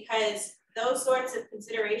because those sorts of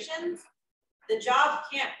considerations, the job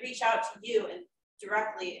can't reach out to you and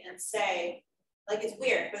directly and say, like, it's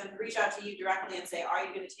weird for them to reach out to you directly and say, are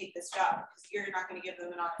you going to take this job? Because you're not going to give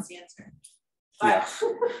them an honest answer. But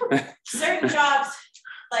certain jobs,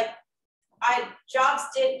 like, jobs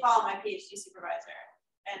did call my PhD supervisor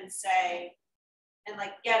and say, and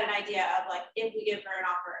like get an idea of like, if we give her an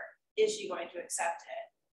offer, is she going to accept it?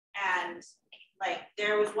 And like,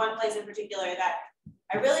 there was one place in particular that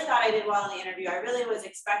I really thought I did well in the interview. I really was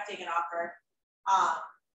expecting an offer,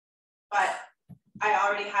 but I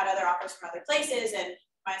already had other offers from other places, and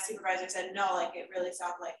my supervisor said, no, like, it really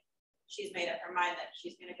sounds like she's made up her mind that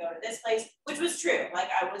she's going to go to this place, which was true. Like,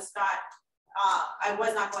 I was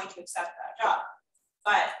not going to accept that job,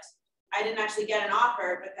 but I didn't actually get an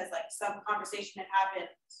offer because like some conversation had happened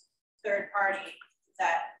third party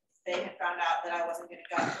that they had found out that I wasn't going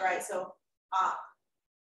to go, right? So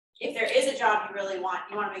if there is a job you really want,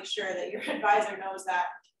 you want to make sure that your advisor knows that,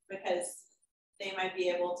 because they might be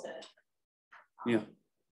able to,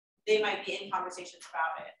 they might be in conversations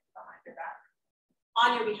about it behind your back,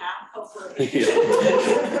 on your behalf, hopefully.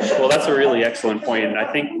 Well, that's a really excellent point. And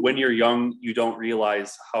I think when you're young, you don't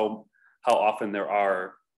realize how often there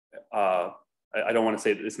are, I don't want to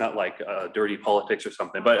say that it's not like dirty politics or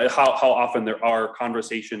something, but how often there are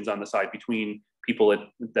conversations on the side between people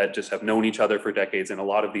that just have known each other for decades. And a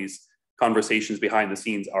lot of these conversations behind the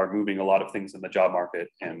scenes are moving a lot of things in the job market.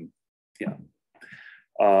 And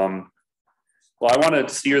well, I want to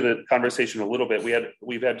steer the conversation a little bit.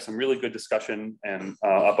 We've had some really good discussion and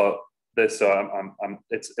about this. So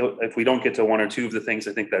if we don't get to one or two of the things,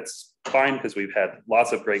 I think that's fine, because we've had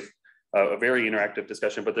lots of great, a very interactive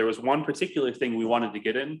discussion. But there was one particular thing we wanted to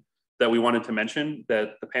get in that we wanted to mention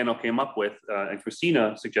that the panel came up with, and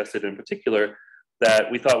Christina suggested in particular,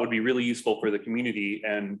 that we thought would be really useful for the community,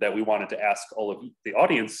 and that we wanted to ask all of the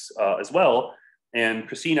audience as well. And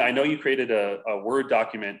Christina, I know you created a Word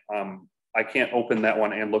document. I can't open that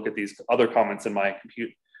one and look at these other comments in my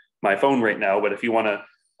phone right now, but if you want to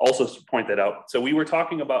also point that out. So we were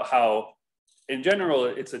talking about how, in general,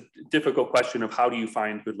 it's a difficult question of how do you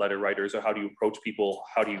find good letter writers, or how do you approach people?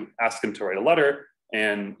 How do you ask them to write a letter?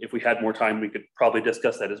 And if we had more time, we could probably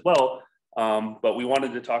discuss that as well. But we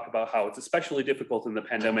wanted to talk about how it's especially difficult in the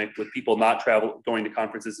pandemic, with people not going to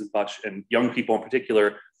conferences as much, and young people in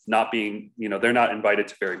particular not being, they're not invited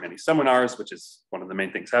to very many seminars, which is one of the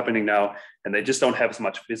main things happening now, and they just don't have as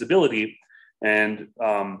much visibility. And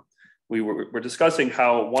we're discussing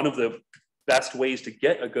how one of the best ways to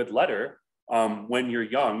get a good letter when you're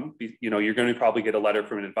young, you're going to probably get a letter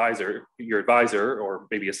from your advisor, or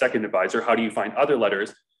maybe a second advisor. How do you find other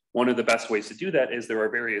letters? One of the best ways to do that is there are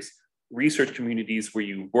various research communities where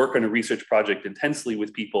you work on a research project intensely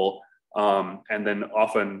with people, and then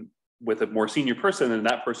often with a more senior person, and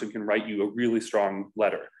that person can write you a really strong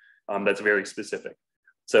letter that's very specific.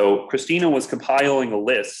 So Christina was compiling a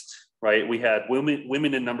list, right? We had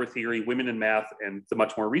women in number theory, women in math, and the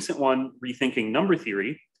much more recent one, rethinking number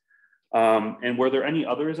theory. And were there any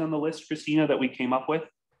others on the list, Christina, that we came up with?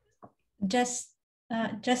 Just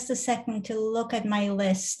a second to look at my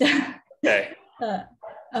list. Okay.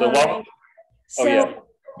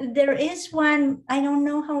 There is one, I don't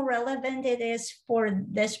know how relevant it is for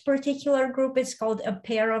this particular group. It's called A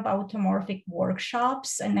Pair of Automorphic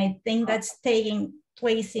Workshops, and I think that's taking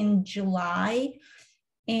place in July.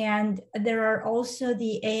 And there are also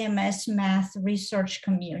the AMS math research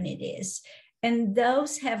communities, and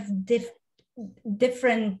those have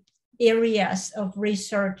different areas of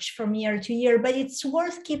research from year to year, but it's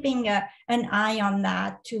worth keeping an eye on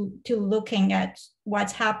that, to looking at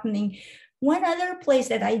what's happening. One other place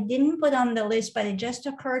that I didn't put on the list, but it just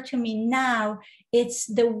occurred to me now, it's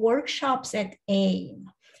the workshops at AIM,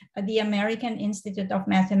 the American Institute of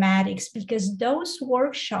Mathematics, because those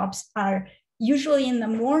workshops are Usually in the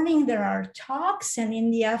morning, there are talks, and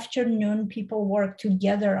in the afternoon, people work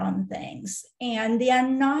together on things. And they are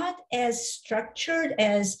not as structured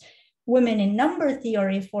as women in number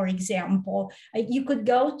theory, for example. You could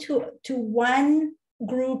go to one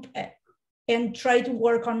group and try to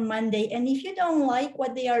work on Monday. And if you don't like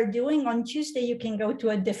what they are doing on Tuesday, you can go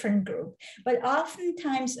to a different group. But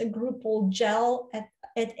oftentimes a group will gel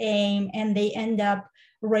at AIM and they end up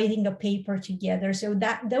writing a paper together. So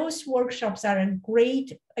that those workshops are a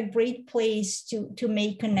great place to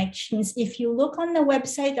make connections. If you look on the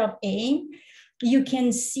website of AIM, you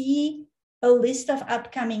can see a list of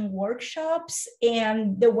upcoming workshops,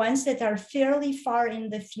 and the ones that are fairly far in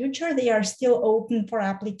the future, they are still open for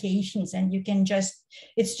applications, and you can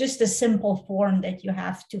it's just a simple form that you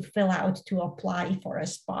have to fill out to apply for a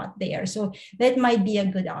spot there. So that might be a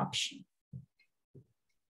good option.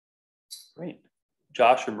 Great.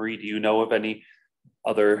 Josh or Marie, do you know of any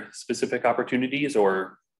other specific opportunities,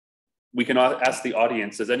 or we can ask the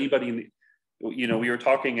audience, does anybody, we were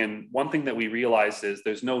talking, and one thing that we realized is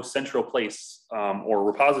there's no central place or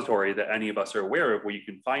repository that any of us are aware of where you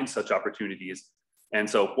can find such opportunities. And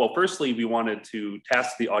so, well, firstly, we wanted to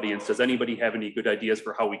task the audience, does anybody have any good ideas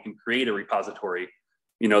for how we can create a repository?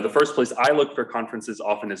 The first place I look for conferences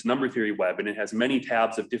often is Number Theory Web, and it has many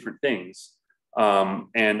tabs of different things.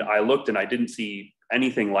 And I looked and I didn't see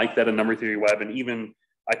anything like that in Number Theory Web. And even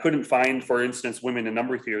I couldn't find, for instance, Women in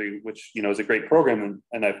Number Theory, which, is a great program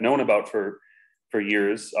and I've known about for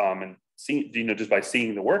years, and see, just by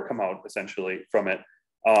seeing the work come out essentially from it,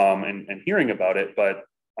 and hearing about it. But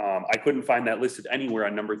I couldn't find that listed anywhere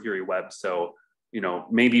on Number Theory Web. So,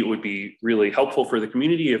 maybe it would be really helpful for the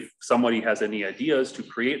community if somebody has any ideas to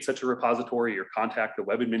create such a repository, or contact the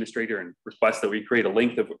web administrator and request that we create a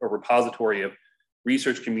link of a repository of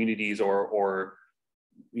research communities or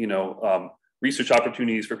research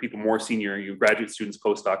opportunities for people more senior, graduate students,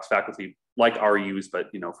 postdocs, faculty like RUs, but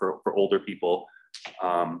for older people.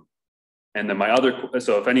 And then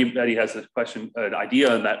so if anybody has a question, an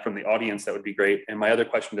idea on that from the audience, that would be great. And my other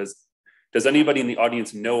question is, does anybody in the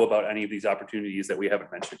audience know about any of these opportunities that we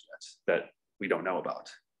haven't mentioned yet, that we don't know about?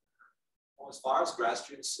 Well, as far as grad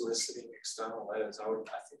students soliciting external letters, I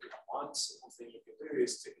think one simple thing you can do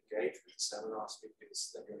is to engage with the seminar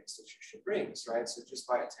speakers that your institution brings, right? So just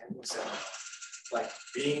by attending seminars, like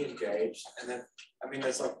being engaged, and then,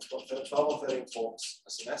 there's like 12 or 13 talks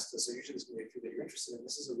a semester, so usually there's going to be a few that you're interested in.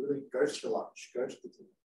 This is a really, go to the lunch, go to the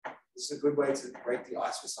dinner. This is a good way to break the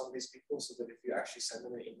ice with some of these people, so that if you actually send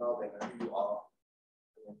them an email, they know who you are,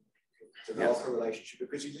 and then develop a relationship,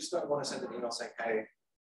 because you just don't want to send an email saying, hey,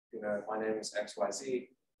 my name is XYZ,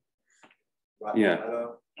 write me a letter,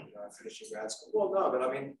 finishing grad school. Well, no, but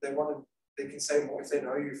they can say more if they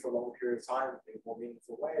know you for a long period of time in a more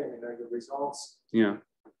meaningful way, and they know your results. Yeah.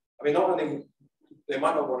 Not only, they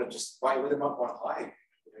might not want to just write you, they might want to hide.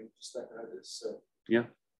 You just don't know this. So. Yeah.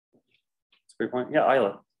 That's a great point. Yeah,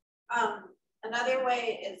 Isla. Another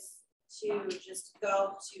way is to just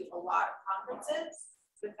go to a lot of conferences,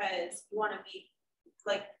 because you want to meet,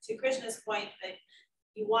 like to Krishna's point, that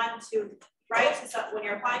you want to write to someone, when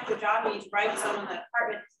you're applying for a job, you need to write to someone in the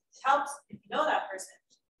department. It helps if you know that person.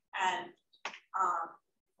 And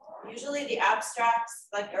usually the abstracts,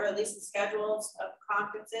 or at least the schedules of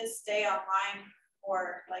conferences, stay online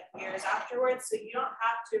for like years afterwards. So you don't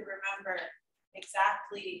have to remember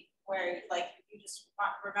exactly where, you just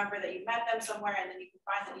remember that you met them somewhere, and then you can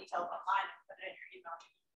find the details online and put it in your email.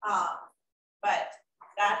 But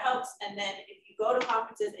that helps. And then if you go to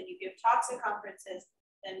conferences and you give talks at conferences,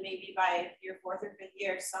 then maybe by your 4th or 5th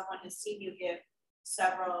year, someone has seen you give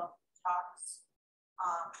several talks.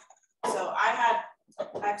 So I had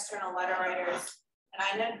external letter writers, and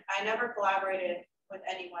I never collaborated with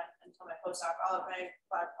anyone until my postdoc. All of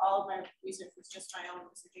my research was just my own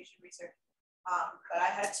dissertation research. But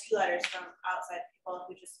I had 2 letters from outside people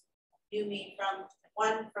who just knew me from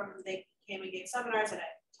they came and gave seminars, and I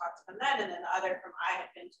talked to them then, and then the other from I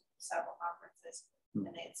had been to several conferences, and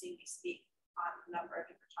they had seen me speak on a number of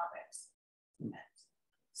different topics. And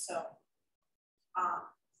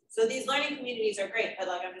so these learning communities are great, but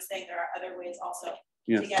I'm just saying there are other ways also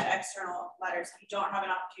to get external letters. If you don't have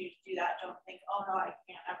an opportunity to do that, don't think, oh no, I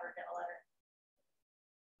can't ever get a letter.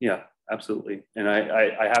 Yeah, absolutely. And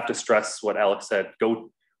I have to stress what Alex said.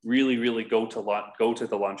 Really go to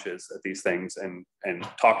the lunches at these things and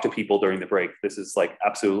talk to people during the break. This is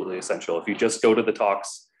absolutely essential. If you just go to the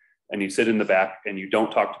talks and you sit in the back and you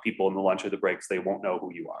don't talk to people in the lunch or the breaks, they won't know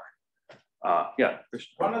who you are.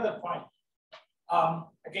 One other point.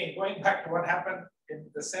 Again, going back to what happened in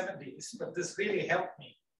the 70s, but this really helped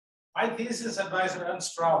me. My thesis advisor,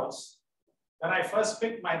 Ernst Strauss, when I first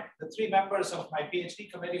picked the 3 members of my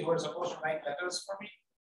PhD committee who were supposed to write letters for me,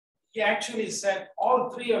 he actually said,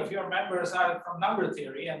 all 3 of your members are from number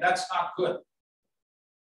theory, and that's not good.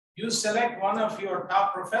 You select one of your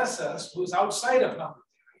top professors who's outside of number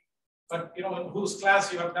theory, but you know, in whose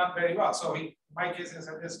class you have done very well. So in my case, he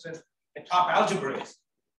suggested a top algebraist.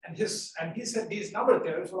 And he said these number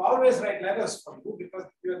theorists will always write letters for you because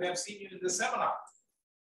they have seen you in the seminar.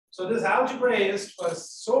 So this algebraist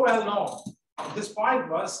was so well known. His point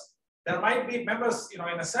was, there might be members, you know,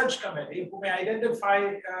 in a search committee who may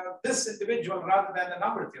identify this individual rather than the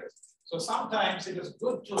number theorist. So sometimes it is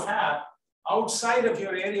good to have outside of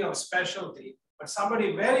your area of specialty, but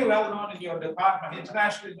somebody very well known in your department,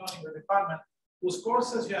 internationally known in your department, whose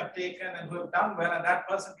courses you have taken and who have done well, and that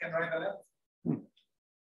person can write a letter.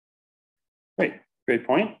 Great, great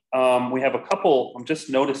point. We have a couple, I'm just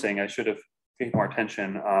noticing, I should have paid more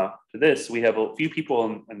attention to this. We have a few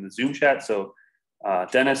people in the Zoom chat. So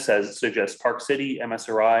Dennis suggests Park City,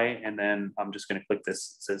 MSRI, and then I'm just gonna click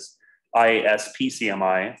this, it says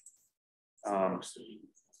ISPCMI.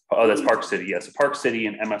 Oh, that's Park City, yes. So Park City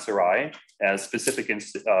and MSRI as specific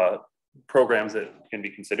programs that can be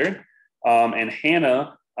considered. And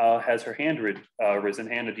Hannah has her hand risen.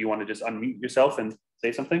 Hannah, do you want to just unmute yourself and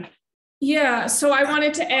say something? Yeah, so I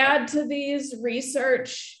wanted to add to these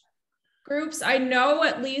research groups. I know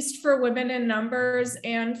at least for women in numbers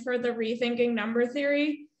and for the rethinking number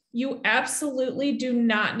theory, you absolutely do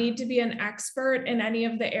not need to be an expert in any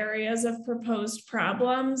of the areas of proposed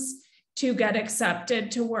problems to get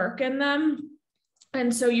accepted to work in them.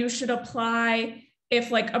 And so you should apply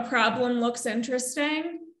if like a problem looks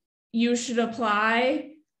interesting, you should apply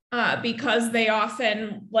because they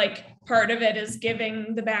often, like part of it is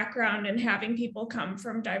giving the background and having people come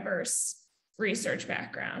from diverse research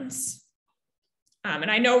backgrounds.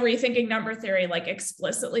 And I know Rethinking Number Theory like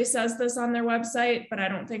explicitly says this on their website, but I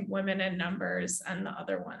don't think Women in Numbers and the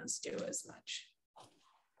other ones do as much.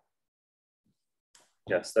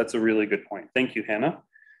 Yes, that's a really good point. Thank you, Hannah.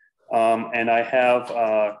 And I have,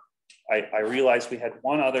 I realized we had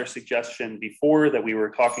one other suggestion before that we were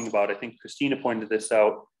talking about. I think Christina pointed this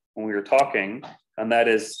out when we were talking, and that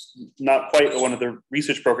is not quite one of the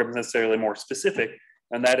research programs necessarily more specific,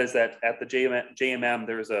 and that is that at the JMM,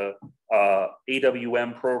 there's a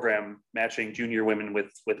AWM program matching junior women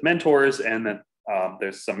with mentors, and then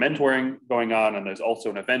there's some mentoring going on, and there's also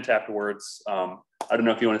an event afterwards. I don't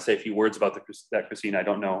know if you want to say a few words about that, Christina. I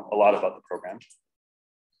don't know a lot about the program.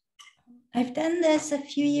 I've done this a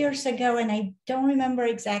few years ago, and I don't remember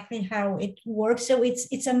exactly how it works. So it's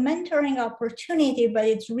a mentoring opportunity, but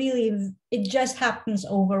it just happens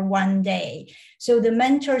over one day. So the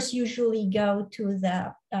mentors usually go to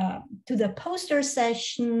the poster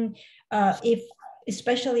session.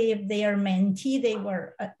 Especially if they are mentee, they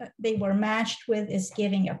were matched with is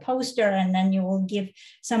giving a poster, and then you will give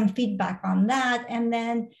some feedback on that. And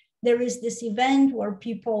then there is this event where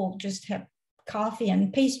people just have coffee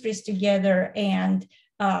and pastries together, and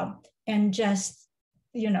just,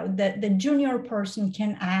 you know, the junior person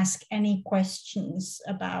can ask any questions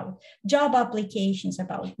about job applications,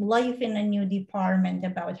 about life in a new department,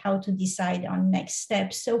 about how to decide on next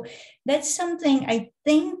steps. So that's something I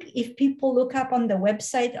think if people look up on the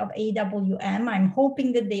website of AWM, I'm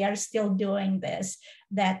hoping that they are still doing this,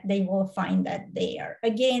 that they will find that there.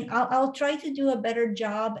 Again, I'll try to do a better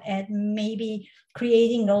job at maybe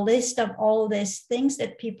creating a list of all these things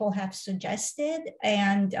that people have suggested,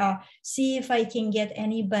 and see if I can get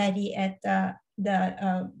anybody at the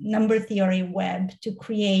number theory web to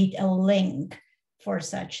create a link for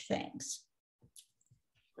such things.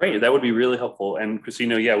 Great, that would be really helpful. And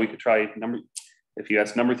Christina, yeah, we could try if you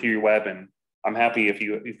ask number theory web, and I'm happy if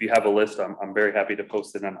you have a list, I'm very happy to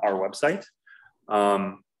post it on our website.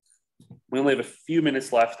 We only have a few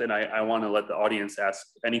minutes left, and I want to let the audience ask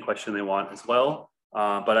any question they want as well.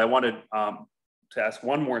 But I wanted to ask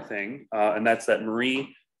one more thing, and that's that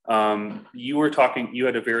Marie, you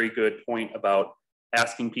had a very good point about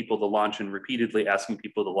asking people to lunch and repeatedly asking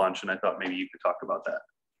people to lunch, and I thought maybe you could talk about that.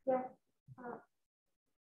 Yeah.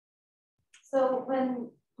 So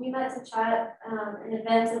when we met to chat in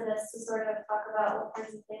advance of this to sort of talk about what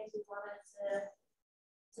kinds of things we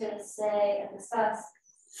wanted to say and discuss,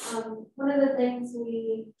 one of the things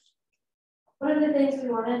we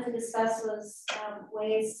wanted to discuss was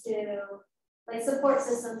ways to, like, support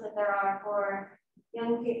systems that there are for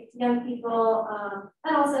young people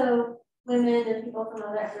and also women and people from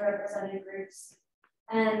other underrepresented groups.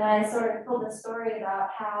 And I sort of told the story about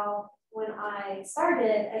how when I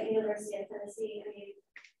started at University of Tennessee,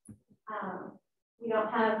 we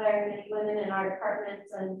don't have very many women in our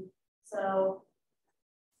departments, and so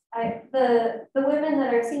the women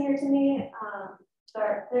that are senior to me,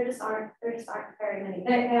 there just aren't very many.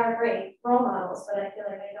 They are great role models, but I feel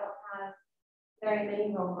like I don't have very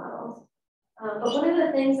many role models. But one of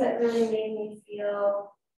the things that really made me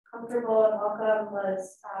feel comfortable and welcome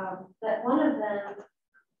was that one of them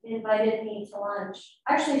invited me to lunch.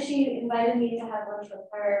 Actually, she invited me to have lunch with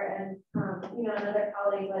her and another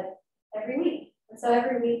colleague, like every week. And so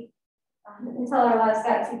every week, until our lives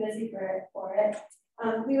got too busy for it,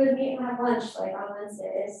 we would meet and have lunch like on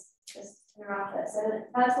Wednesdays, just in her office. And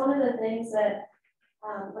that's one of the things that,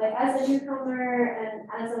 like as a newcomer and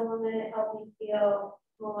as a woman, it helped me feel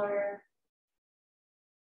more,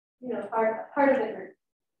 part of the group.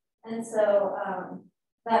 And so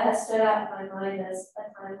that has stood out in my mind as a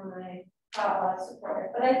time when I got a lot of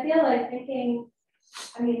support. But I feel like I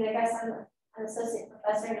guess I'm an associate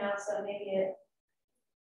professor now, so maybe it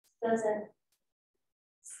doesn't,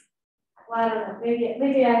 well, I don't know,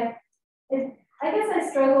 I guess I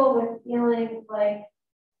struggle with feeling like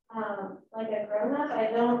a grown-up.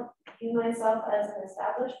 I don't view myself as an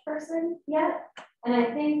established person yet. And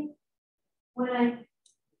I think when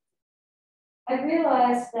I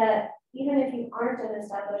realized that even if you aren't an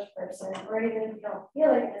established person, or even if you don't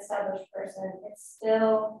feel like an established person, it's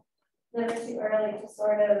still never too early to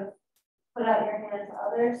sort of put out your hand to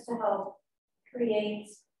others to help create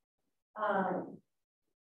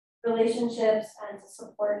relationships and to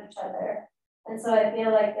support each other. And so I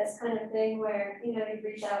feel like this kind of thing where, you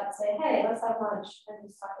reach out and say, hey, let's have lunch and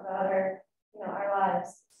just talk about our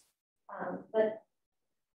lives. But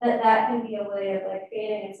that can be a way of like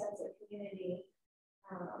creating a sense of community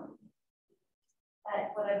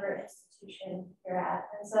at whatever institution you're at.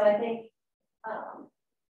 And so I think,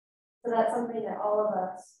 so that's something that all of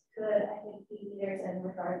us could, I think, be leaders in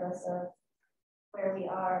regardless of where we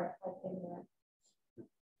are like in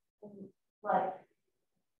life.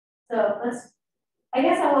 So I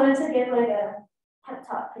guess I wanted to give like a pep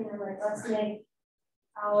talk, like let's make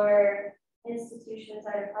our institutions,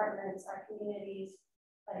 our departments, our communities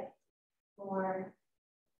like more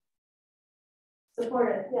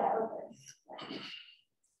supportive. Yeah, okay.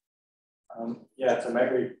 So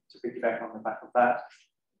maybe to piggyback on the back of that,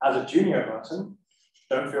 as a junior person,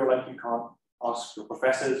 don't feel like you can't ask your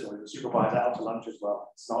professors or your supervisor out to lunch as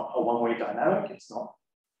well. It's not a one-way dynamic. It's not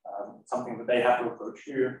something that they have to approach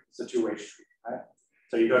you. It's a two-way street, right?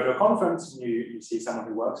 So you go to a conference and you see someone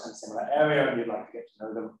who works in a similar area and you'd like to get to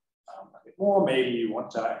know them a bit more. Maybe you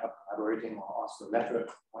want to have collaborating or ask for a letter at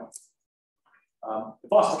some point. The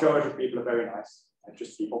vast majority of people are very nice. They're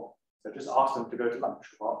just people. So just ask them to go to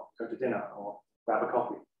lunch or go to dinner or grab a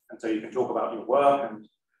coffee. And so you can talk about your work and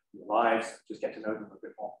your lives, just get to know them a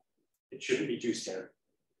bit more. It shouldn't be too scary.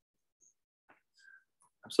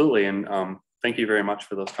 Absolutely. And thank you very much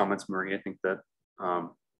for those comments, Marie. I think that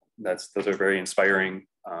those are very inspiring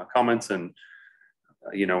comments. And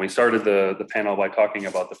we started the panel by talking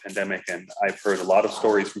about the pandemic, and I've heard a lot of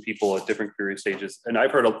stories from people at different career stages. And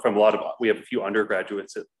I've heard from we have a few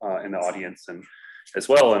undergraduates in the audience and as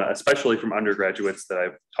well, and especially from undergraduates that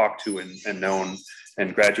I've talked to and known,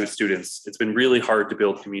 and graduate students. It's been really hard to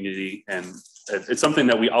build community, and it's something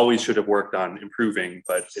that we always should have worked on improving,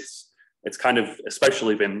 but it's kind of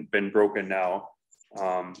especially been broken now.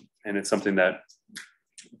 And it's something that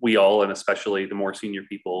we all, and especially the more senior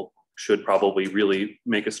people, should probably really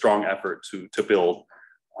make a strong effort to build.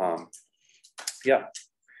 Well,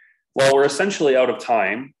 we're essentially out of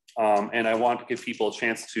time, and I want to give people a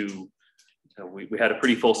chance to, we had a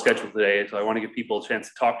pretty full schedule today, so I want to give people a chance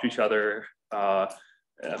to talk to each other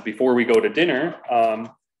before we go to dinner.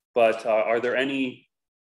 But are there any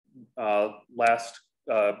last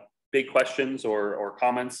big questions or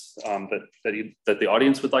comments that the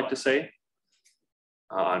audience would like to say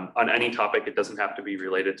on any topic? It doesn't have to be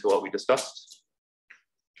related to what we discussed.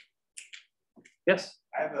 Yes?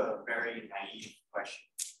 I have a very naive question.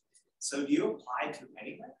 So do you apply to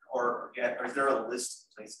anywhere, or is there a list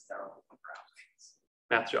of places that are open for applicants?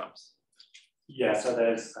 Math jobs. Yeah, so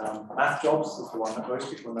there's Math Jobs is the one that most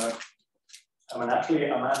people know. And actually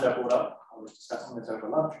Amanda brought up, I was discussing this over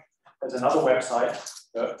lunch, there's another website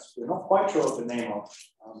that we're not quite sure of the name of,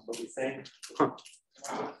 but we think. Right,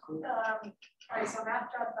 so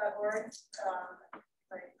mathjob.org,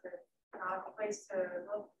 like a place to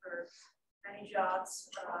look for many jobs,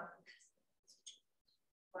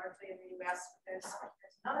 largely in the US. There's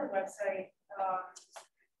another website,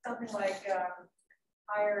 something like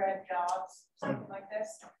higher ed jobs, something like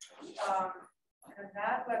this. And on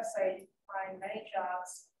that website, you find many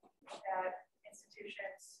jobs at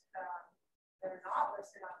institutions that are not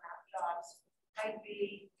listed on Math Jobs. Might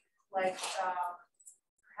be like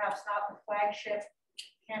perhaps not the flagship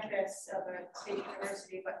campus of a state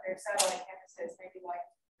university, but they're satellite campuses, maybe like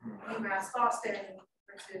UMass Boston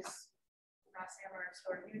versus UMass Amherst,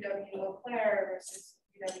 or UW Eau Claire versus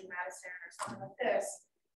UW Madison, or something like this.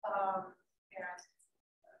 And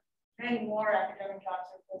many more academic jobs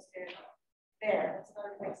are posted there. That's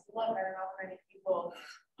another place to look. I don't know how many people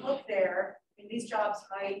look there. I mean, these jobs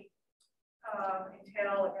might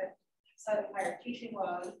entail like a slightly higher teaching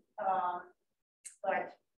load,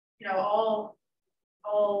 but you know, all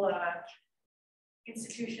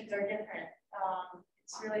institutions are different.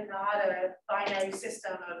 It's really not a binary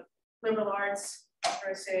system of liberal arts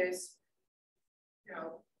versus, you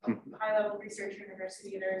know, high-level research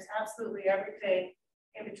university. There's absolutely everything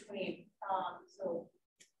in between. So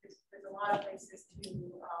there's a lot of places to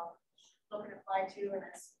look and apply to, and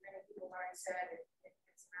as many people have already said,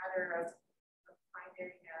 it's a matter of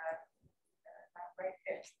finding that right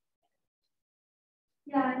fit.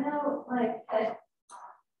 Yeah, I know, like,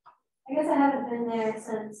 I guess I haven't been there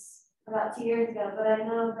since about 2 years ago, but I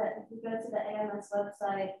know that if you go to the AMS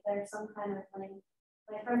website, there's some kind of link,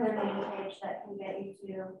 like from their main page, that can get you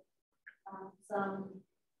to some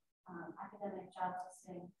academic job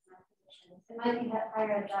listing positions. It might be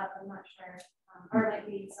higher ed job, I'm not sure, or it might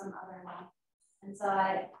be some other one. And so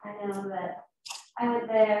I know that I went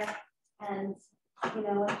there and, you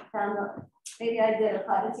know, found out, maybe I did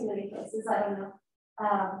apply to too many places, I don't know.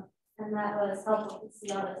 And that was helpful to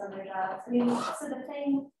see all those other jobs. I mean, so the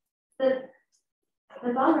thing, the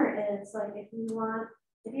bummer is, like, if you're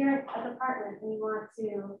a department and you want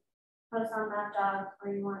to post on that job, or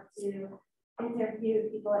you want to interview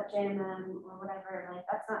people at JMM or whatever, like,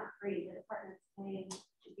 that's not free. The department's paying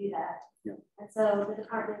to do that. Yeah. And so the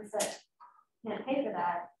departments that can't pay for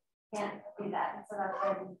that can't do that. And so that's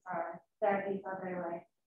why there are these other, like,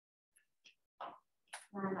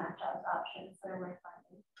 non-math jobs options that are worth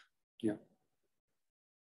finding. Yeah.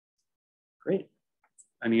 Great.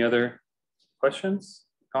 Any other questions,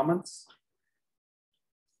 comments?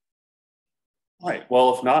 All right.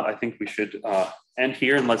 Well, if not, I think we should end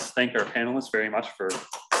here, and let's thank our panelists very much for.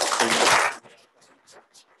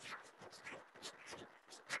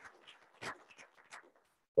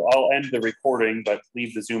 So I'll end the recording, but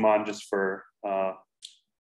leave the Zoom on just for